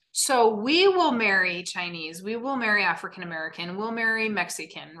 So we will marry Chinese, we will marry African American, we'll marry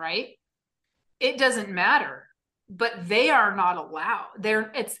Mexican, right? It doesn't matter, but they are not allowed.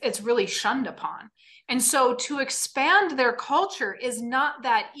 It's really shunned upon. And so to expand their culture is not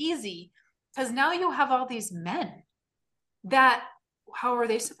that easy, because now you have all these men that, how are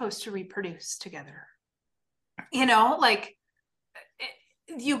they supposed to reproduce together? It's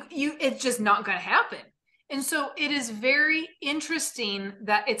just not going to happen. And so it is very interesting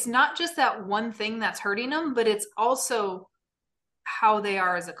that it's not just that one thing that's hurting them, but it's also how they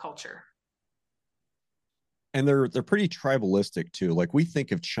are as a culture. And they're pretty tribalistic too. Like we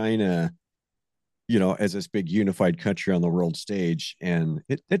think of China, as this big unified country on the world stage, and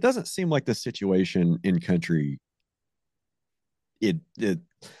it doesn't seem like the situation in country it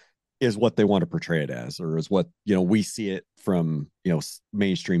is what they want to portray it as, or is what we see it from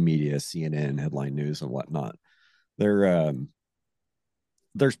mainstream media, CNN, headline news, and whatnot. There's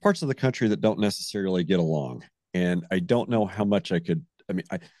parts of the country that don't necessarily get along, and I don't know how much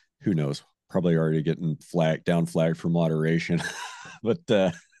who knows, probably already getting flagged for moderation.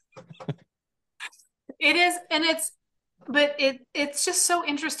 But It is, and it's just so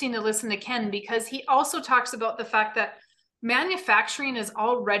interesting to listen to Ken, because he also talks about the fact that manufacturing is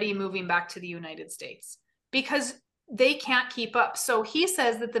already moving back to the United States because they can't keep up. So he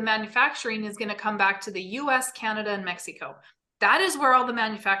says that the manufacturing is going to come back to the US, Canada, and Mexico. That is where all the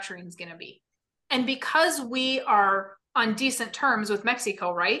manufacturing is going to be. And because we are on decent terms with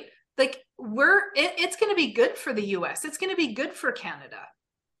Mexico, right? Like it's going to be good for the US. It's going to be good for Canada.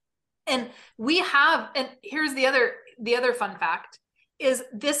 And here's the other fun fact is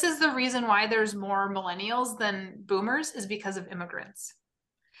this is the reason why there's more millennials than boomers, is because of immigrants.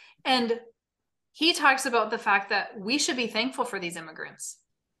 And he talks about the fact that we should be thankful for these immigrants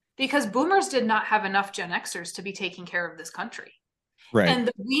because boomers did not have enough Gen Xers to be taking care of this country. Right.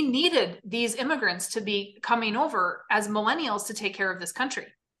 And we needed these immigrants to be coming over as millennials to take care of this country.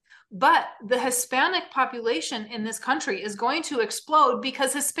 But the Hispanic population in this country is going to explode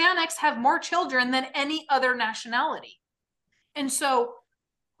because Hispanics have more children than any other nationality. And so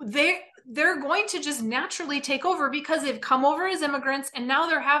they're going to just naturally take over because they've come over as immigrants and now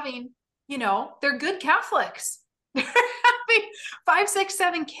they're having, they're good Catholics. They're having 5, 6,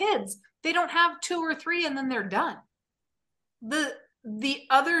 7 kids. They don't have 2 or 3 and then they're done. The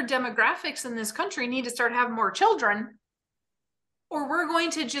other demographics in this country need to start having more children, or we're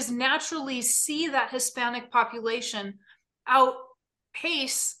going to just naturally see that Hispanic population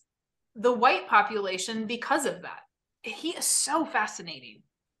outpace the white population because of that. He is so fascinating.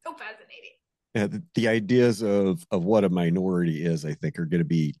 So fascinating. Yeah, the ideas of what a minority is, I think, are going to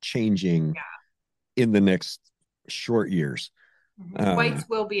be changing in the next short years. Mm-hmm. Whites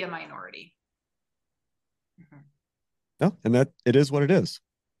will be a minority. Mm-hmm. No, and that it is what it is.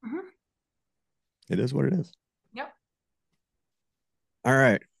 Mm-hmm. It is what it is. Yep. All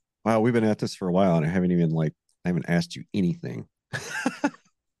right. Wow, we've been at this for a while, and I haven't asked you anything. Well,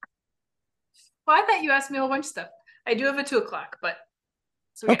 I thought you asked me a whole bunch of stuff. I do have a 2:00, but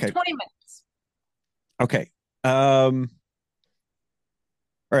so we have 20 minutes. Okay. All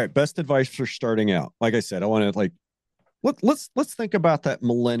right. Best advice for starting out. Like I said, I want to let's think about that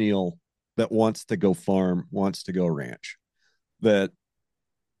millennial that wants to go farm, wants to go ranch. That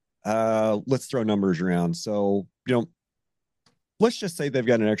let's throw numbers around. So, let's just say they've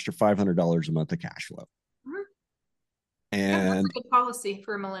got an extra $500 a month of cash flow. Mm-hmm. And that's a good policy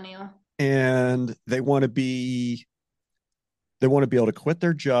for a millennial. And they want to be able to quit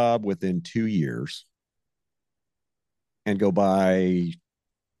their job within 2 years and go buy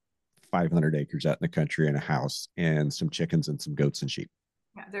 500 acres out in the country and a house and some chickens and some goats and sheep.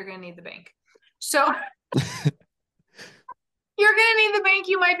 Yeah, they're going to need the bank. So you're going to need the bank.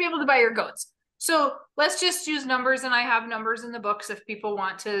 You might be able to buy your goats. So let's just use numbers. And I have numbers in the books if people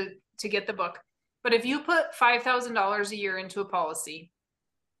want to get the book. But if you put $5,000 a year into a policy,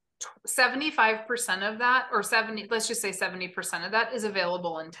 75% of that, or 70, let's just say 70% of that is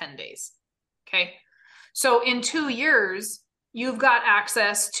available in 10 days. Okay. So in 2 years, you've got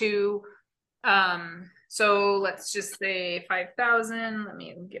access to, so let's just say 5,000. Let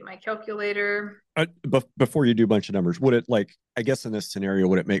me get my calculator. Before you do a bunch of numbers, would it I guess in this scenario,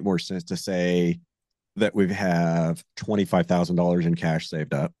 would it make more sense to say that we have $25,000 in cash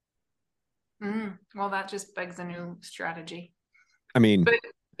saved up? Well, that just begs a new strategy. I mean, but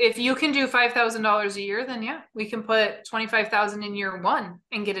if you can do $5,000 a year, then yeah, we can put 25,000 in year 1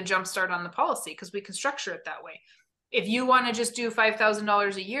 and get a jump start on the policy because we can structure it that way. If you want to just do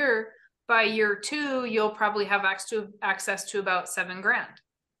 $5,000 a year, by year 2, you'll probably have access to about $7,000.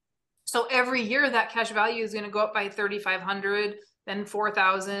 So every year that cash value is going to go up by 3,500, then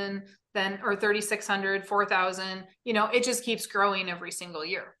 4,000, or 3,600, 4,000. It just keeps growing every single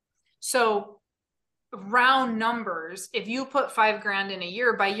year. So round numbers, if you put $5,000 in a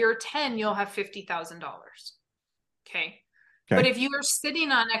year, by year 10, you'll have $50,000. Okay. But if you are sitting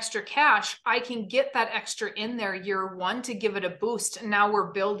on extra cash, I can get that extra in there year 1 to give it a boost. And now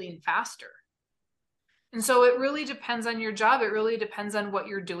we're building faster. And so it really depends on your job. It really depends on what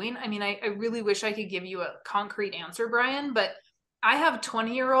you're doing. I mean, I really wish I could give you a concrete answer, Brian, but I have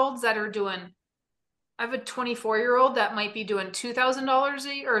 20-year-olds that are doing, I have a 24-year-old that might be doing $2,000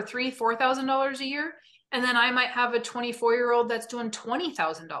 a year or $3,000, $4,000 a year. And then I might have a 24-year-old that's doing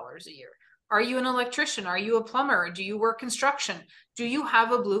 $20,000 a year. Are you an electrician? Are you a plumber? Do you work construction? Do you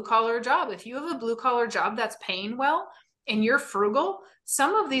have a blue collar job? If you have a blue collar job that's paying well and you're frugal,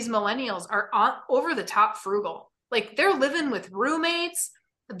 some of these millennials are over the top frugal. Like they're living with roommates.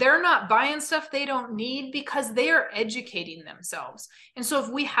 They're not buying stuff they don't need because they are educating themselves. And so if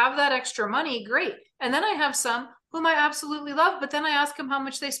we have that extra money, great. And then I have some whom I absolutely love, but then I ask them how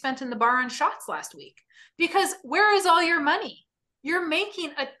much they spent in the bar on shots last week. Because where is all your money? you're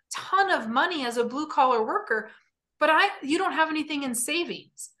making a ton of money as a blue collar worker, but you don't have anything in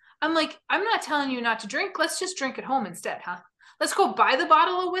savings. I'm like, I'm not telling you not to drink. Let's just drink at home instead, huh? Let's go buy the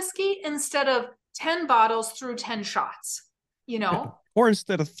bottle of whiskey instead of 10 bottles through 10 shots, you know? Or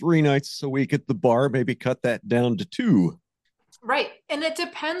instead of 3 nights a week at the bar, maybe cut that down to 2. Right. And it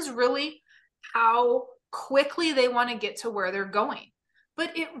depends really how quickly they want to get to where they're going.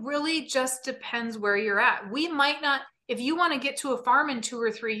 But it really just depends where you're at. We might not, if you want to get to a farm in 2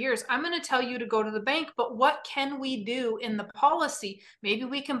 or 3 years, I'm going to tell you to go to the bank, but what can we do in the policy? Maybe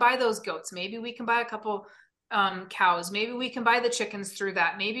we can buy those goats. Maybe we can buy a couple cows. Maybe we can buy the chickens through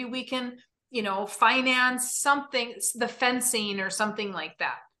that. Maybe we can, finance something, the fencing or something like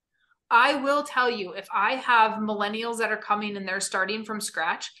that. I will tell you, if I have millennials that are coming and they're starting from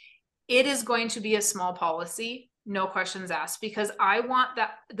scratch, it is going to be a small policy. No questions asked, because I want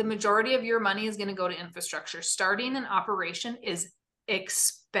that the majority of your money is going to go to infrastructure. Starting an operation is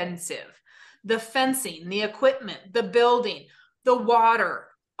expensive. The fencing, the equipment, the building, the water,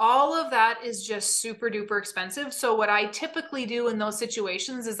 all of that is just super duper expensive. So what I typically do in those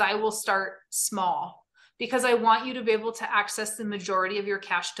situations is I will start small, because I want you to be able to access the majority of your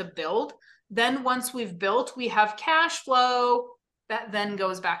cash to build. Then once we've built, we have cash flow that then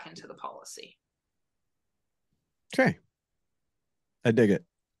goes back into the policy. Okay. I dig it.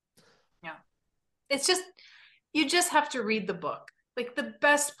 Yeah. It's just, you just have to read the book. Like, the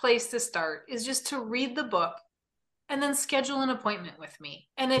best place to start is just to read the book and then schedule an appointment with me.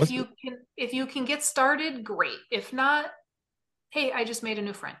 And if you can get started, great. If not, hey, I just made a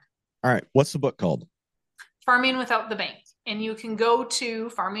new friend. All right. What's the book called? Farming Without the Bank. And you can go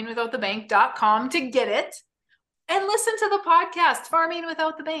to farmingwithoutthebank.com to get it and listen to the podcast, Farming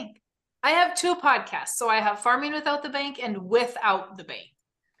Without the Bank. I have 2 podcasts. So I have Farming Without the Bank and Without the Bank.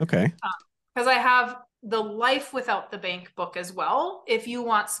 Okay. Because I have the Life Without the Bank book as well. If you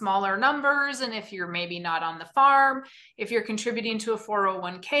want smaller numbers, and if you're maybe not on the farm, if you're contributing to a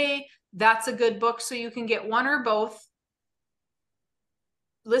 401k, that's a good book. So you can get one or both.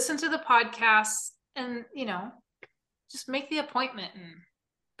 Listen to the podcasts and, just make the appointment.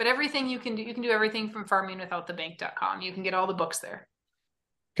 But everything you can do everything from farmingwithoutthebank.com. You can get all the books there.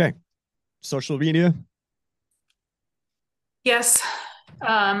 Okay. Social media? Yes.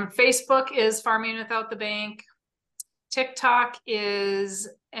 Facebook is Farming Without the Bank. TikTok is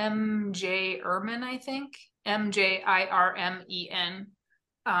MJ Ehrman, I think. MJIRMEN.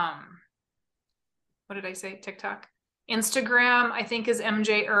 What did I say? TikTok. Instagram, I think, is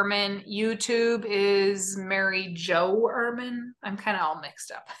MJ Ehrman. YouTube is Mary Jo Ehrman. I'm kind of all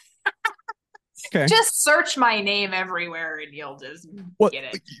mixed up. Okay. Just search my name everywhere and you'll just get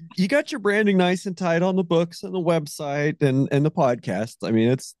it. You got your branding nice and tight on the books and the website and the podcast. I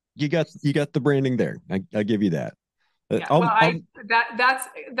mean, you got the branding there. I give you that. Yeah,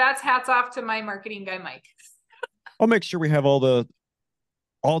 that's hats off to my marketing guy, Mike. I'll make sure we have all the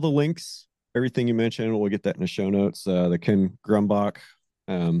links, everything you mentioned. We'll get that in the show notes. The Ken Grumbach,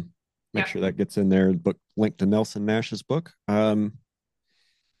 make sure that gets in there. Book link to Nelson Nash's book.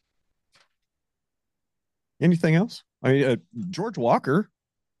 Anything else? I mean, George Walker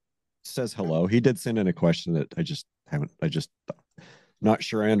says hello. He did send in a question that I just not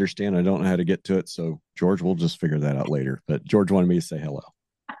sure I understand. I don't know how to get to it. So George, we'll just figure that out later. But George wanted me to say hello.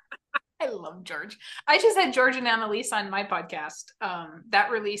 I love George. I just had George and Annalise on my podcast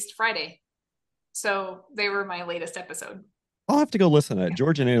that released Friday. So they were my latest episode. I'll have to go listen to it.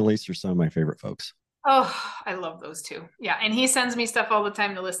 George and Annalise are some of my favorite folks. Oh, I love those two. Yeah. And he sends me stuff all the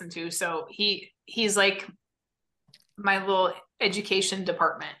time to listen to. So he's like my little education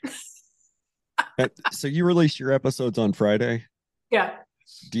department. So you release your episodes on Friday? Yeah.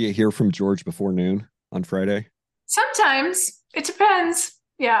 Do you hear from George before noon on Friday? Sometimes. It depends.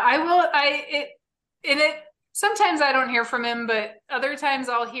 Yeah, I will. Sometimes I don't hear from him, but other times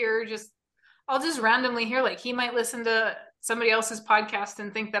I'll just randomly hear, like, he might listen to somebody else's podcast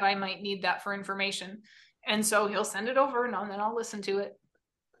and think that I might need that for information. And so he'll send it over and then I'll listen to it.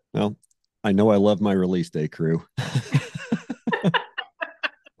 Well, I know I love my release day crew.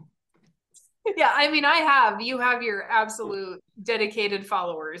 Yeah, I mean, you have your absolute dedicated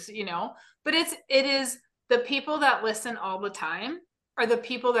followers, but it is the people that listen all the time are the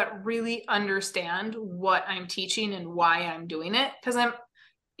people that really understand what I'm teaching and why I'm doing it. Because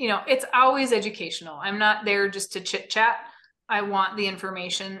it's always educational. I'm not there just to chit chat. I want the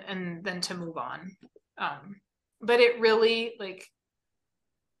information and then to move on. But it really,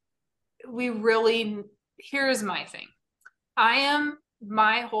 here's my thing.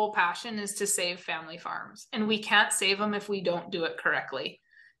 My whole passion is to save family farms, and we can't save them if we don't do it correctly.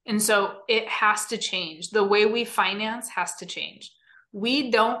 And so it has to change. The way we finance has to change.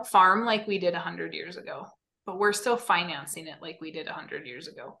 We don't farm like we did 100 years ago, but we're still financing it like we did 100 years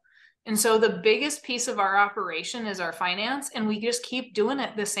ago. And so the biggest piece of our operation is our finance, and we just keep doing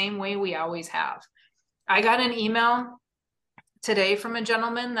it the same way we always have. I got an email today from a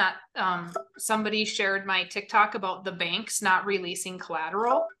gentleman that somebody shared my TikTok about the banks not releasing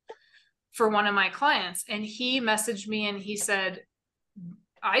collateral for one of my clients. And he messaged me and he said,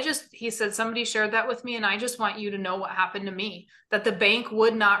 somebody shared that with me, and I just want you to know what happened to me, that the bank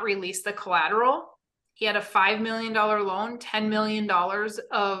would not release the collateral. He had a $5 million loan, $10 million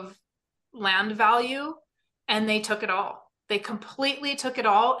of land value, and they took it all. They completely took it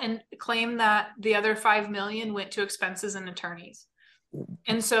all and claimed that the other 5 million went to expenses and attorneys.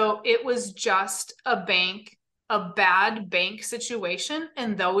 And so it was just a bad bank situation,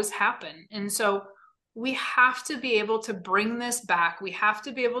 and those happen. And so we have to be able to bring this back. We have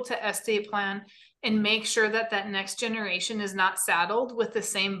to be able to estate plan and make sure that that next generation is not saddled with the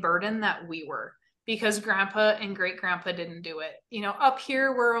same burden that we were, because grandpa and great grandpa didn't do it. You know, up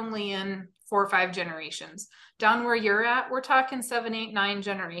here, we're only in 4 or 5 generations. Down where you're at, we're talking 7, 8, 9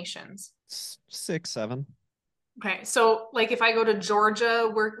 generations. 6, 7. Okay. So like if I go to Georgia,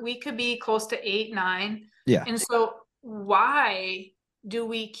 we could be close to 8, 9. Yeah. And so why do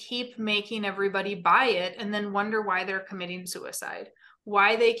we keep making everybody buy it and then wonder why they're committing suicide,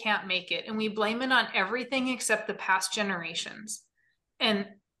 why they can't make it? And we blame it on everything except the past generations. And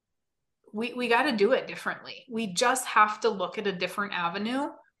we got to do it differently. We just have to look at a different avenue.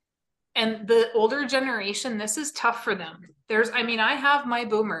 And the older generation, this is tough for them. I have my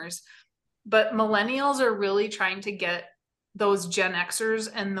boomers, but millennials are really trying to get those Gen Xers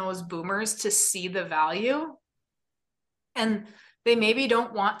and those boomers to see the value. And they maybe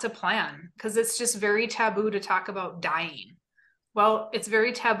don't want to plan because it's just very taboo to talk about dying. Well, it's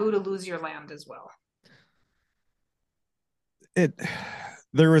very taboo to lose your land as well.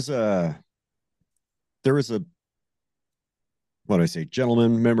 There was a what do I say,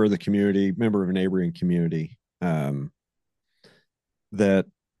 gentleman, member of the community, member of a neighboring community, that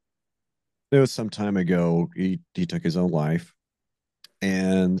it was some time ago, he took his own life,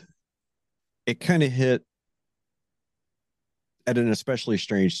 and it kind of hit at an especially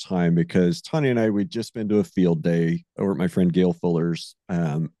strange time because Tanya and I, we'd just been to a field day over at my friend Gail Fuller's,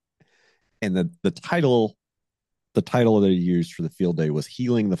 and the title that he used for the field day was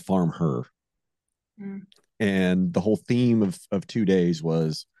Healing the Farm Her. And the whole theme of 2 days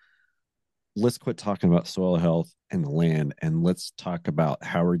was, let's quit talking about soil health and the land, and let's talk about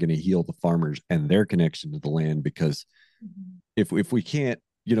how we're going to heal the farmers and their connection to the land. Because if we can't,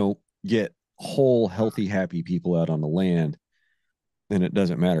 get whole, healthy, happy people out on the land, then it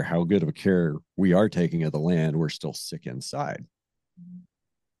doesn't matter how good of a care we are taking of the land, we're still sick inside.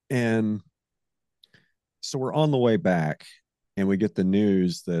 And so we're on the way back, and we get the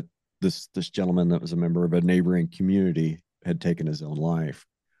news that this gentleman that was a member of a neighboring community had taken his own life.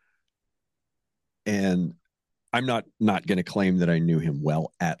 And I'm not going to claim that I knew him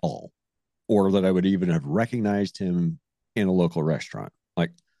well at all, or that I would even have recognized him in a local restaurant.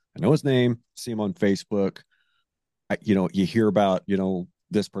 Like, I know his name, see him on Facebook. You hear about,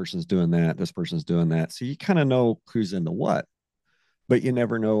 this person's doing that, this person's doing that. So you kind of know who's into what, but you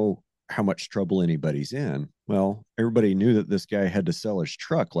never know how much trouble anybody's in. Well, everybody knew that this guy had to sell his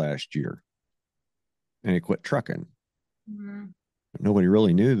truck last year, and he quit trucking. But nobody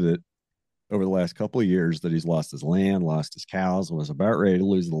really knew that over the last couple of years that he's lost his land, lost his cows, and was about ready to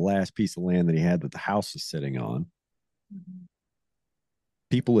lose the last piece of land that he had that the house was sitting on.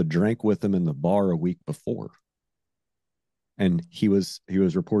 People had drank with him in the bar a week before, and he was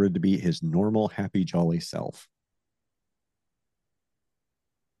reported to be his normal, happy, jolly self.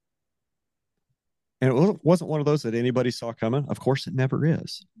 And it wasn't one of those that anybody saw coming. Of course, it never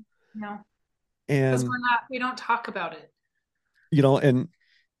is. No. And because we don't talk about it. And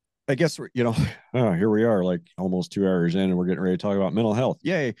I guess here we are, like almost 2 hours in, and we're getting ready to talk about mental health.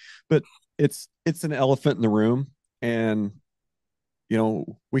 Yay. But it's an elephant in the room, and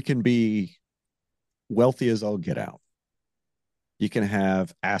we can be wealthy as all get out. You can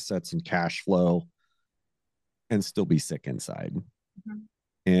have assets and cash flow and still be sick inside.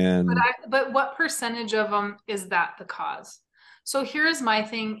 And but what percentage of them is that the cause? So here's my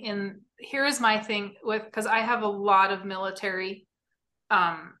thing with, because I have a lot of military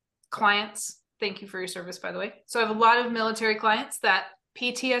clients. Thank you for your service, by the way. So I have a lot of military clients that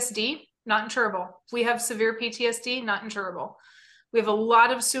PTSD, not insurable. We have severe PTSD, not insurable. We have a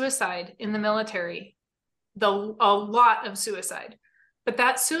lot of suicide in the military, a lot of suicide, but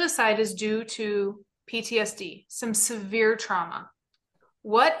that suicide is due to PTSD, some severe trauma.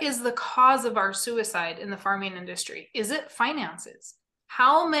 What is the cause of our suicide in the farming industry? Is it finances?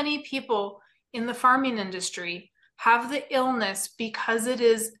 How many people in the farming industry have the illness because it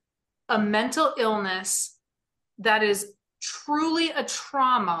is a mental illness that is truly a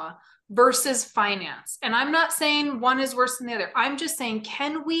trauma versus finance? And I'm not saying one is worse than the other. I'm just saying,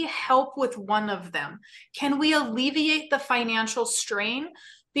 can we help with one of them? Can we alleviate the financial strain?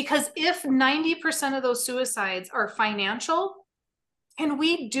 Because if 90% of those suicides are financial, can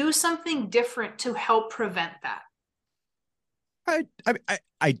we do something different to help prevent that?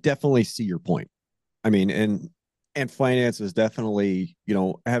 I definitely see your point. I mean, and finance is definitely,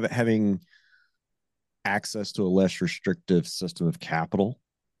 having access to a less restrictive system of capital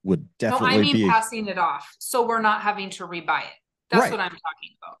would definitely no, I mean passing it off, so we're not having to rebuy it. That's right. What I'm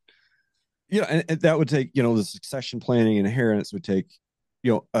talking about. And that would take, the succession planning and inheritance would take,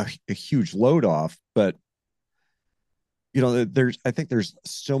 a huge load off. But I think there's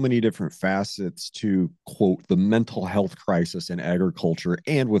so many different facets to, quote, the mental health crisis in agriculture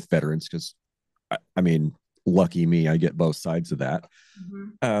and with veterans, because I mean, lucky me, I get both sides of that.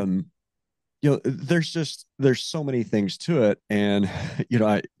 Mm-hmm. There's so many things to it. And,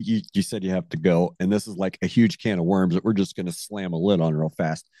 you said you have to go, and this is like a huge can of worms that we're just going to slam a lid on real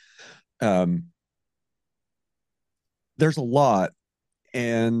fast. There's a lot.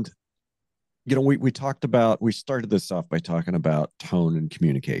 And, we started this off by talking about tone and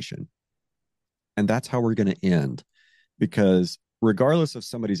communication. And that's how we're going to end, because regardless if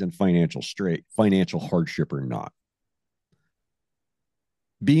somebody's in financial hardship or not,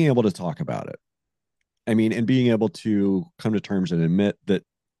 being able to talk about it, and being able to come to terms and admit that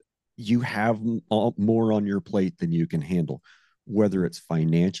you have more on your plate than you can handle, whether it's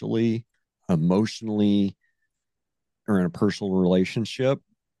financially, emotionally, or in a personal relationship.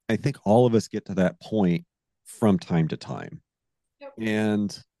 I think all of us get to that point from time to time. Yep.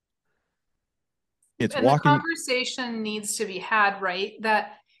 And the conversation needs to be had, right?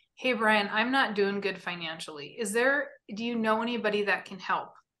 That, hey, Brian, I'm not doing good financially. Do you know anybody that can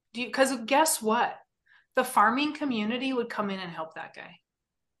help? Because guess what? The farming community would come in and help that guy.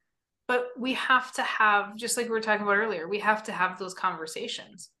 But we have to have, just like we were talking about earlier, we have to have those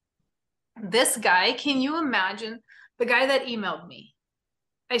conversations. This guy, can you imagine the guy that emailed me?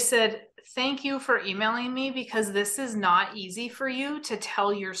 I said, thank you for emailing me, because this is not easy for you to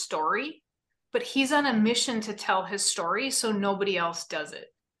tell your story, but he's on a mission to tell his story so nobody else does it.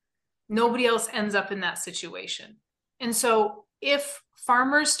 Nobody else ends up in that situation. And so if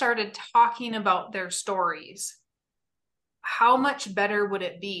farmers started talking about their stories, how much better would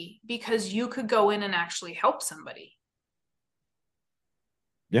it be? Because you could go in and actually help somebody.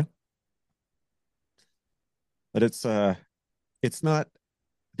 Yeah. But it's not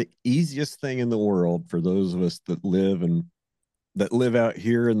the easiest thing in the world for those of us that live out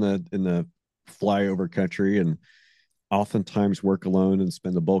here in the flyover country and oftentimes work alone and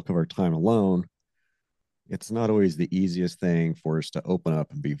spend the bulk of our time alone. It's not always the easiest thing for us to open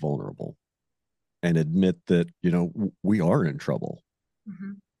up and be vulnerable and admit that, we are in trouble.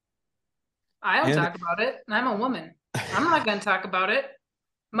 Mm-hmm. I don't talk about it, and I'm a woman. I'm not going to talk about it,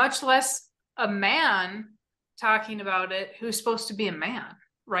 much less a man talking about it who's supposed to be a man,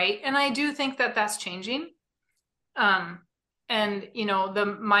 right? And I do think that that's changing. And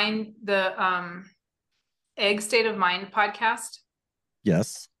the Egg State of Mind podcast.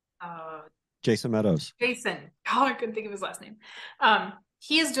 Yes. Jason Meadows. Jason. Oh, I couldn't think of his last name.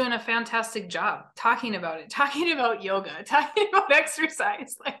 He is doing a fantastic job talking about it, talking about yoga, talking about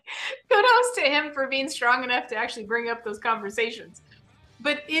exercise. Like, kudos to him for being strong enough to actually bring up those conversations.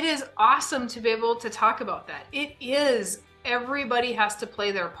 But it is awesome to be able to talk about that. Everybody has to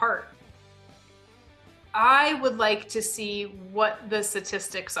play their part. I would like to see what the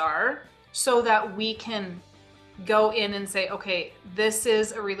statistics are so that we can go in and say, okay, this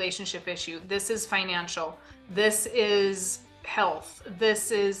is a relationship issue. This is financial. This is health.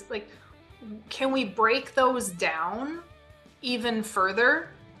 This is like, can we break those down even further?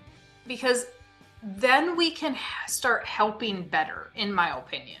 Because then we can start helping better, in my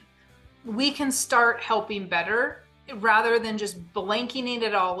opinion. We can start helping better rather than just blanking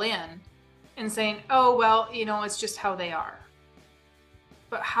it all in and saying, oh, well, it's just how they are.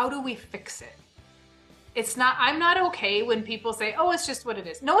 But how do we fix it? I'm not okay when people say, oh, it's just what it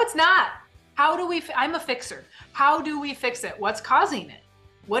is. No, it's not. I'm a fixer. How do we fix it? What's causing it?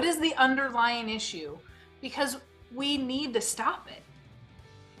 What is the underlying issue? Because we need to stop it.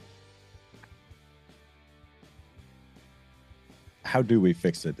 How do we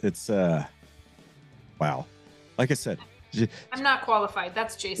fix it? It's, wow. Like I said, I'm not qualified.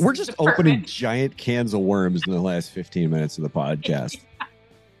 That's Jason. We're just opening giant cans of worms in the last 15 minutes of the podcast.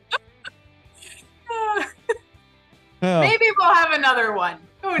 Maybe we'll have another one.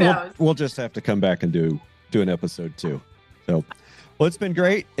 Who knows? We'll just have to come back and do an episode 2. So, well, it's been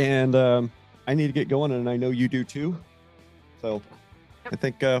great, and I need to get going, and I know you do too. So, I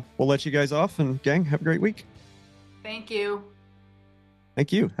think we'll let you guys off, and gang, have a great week. Thank you.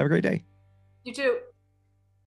 Thank you. Have a great day. You too.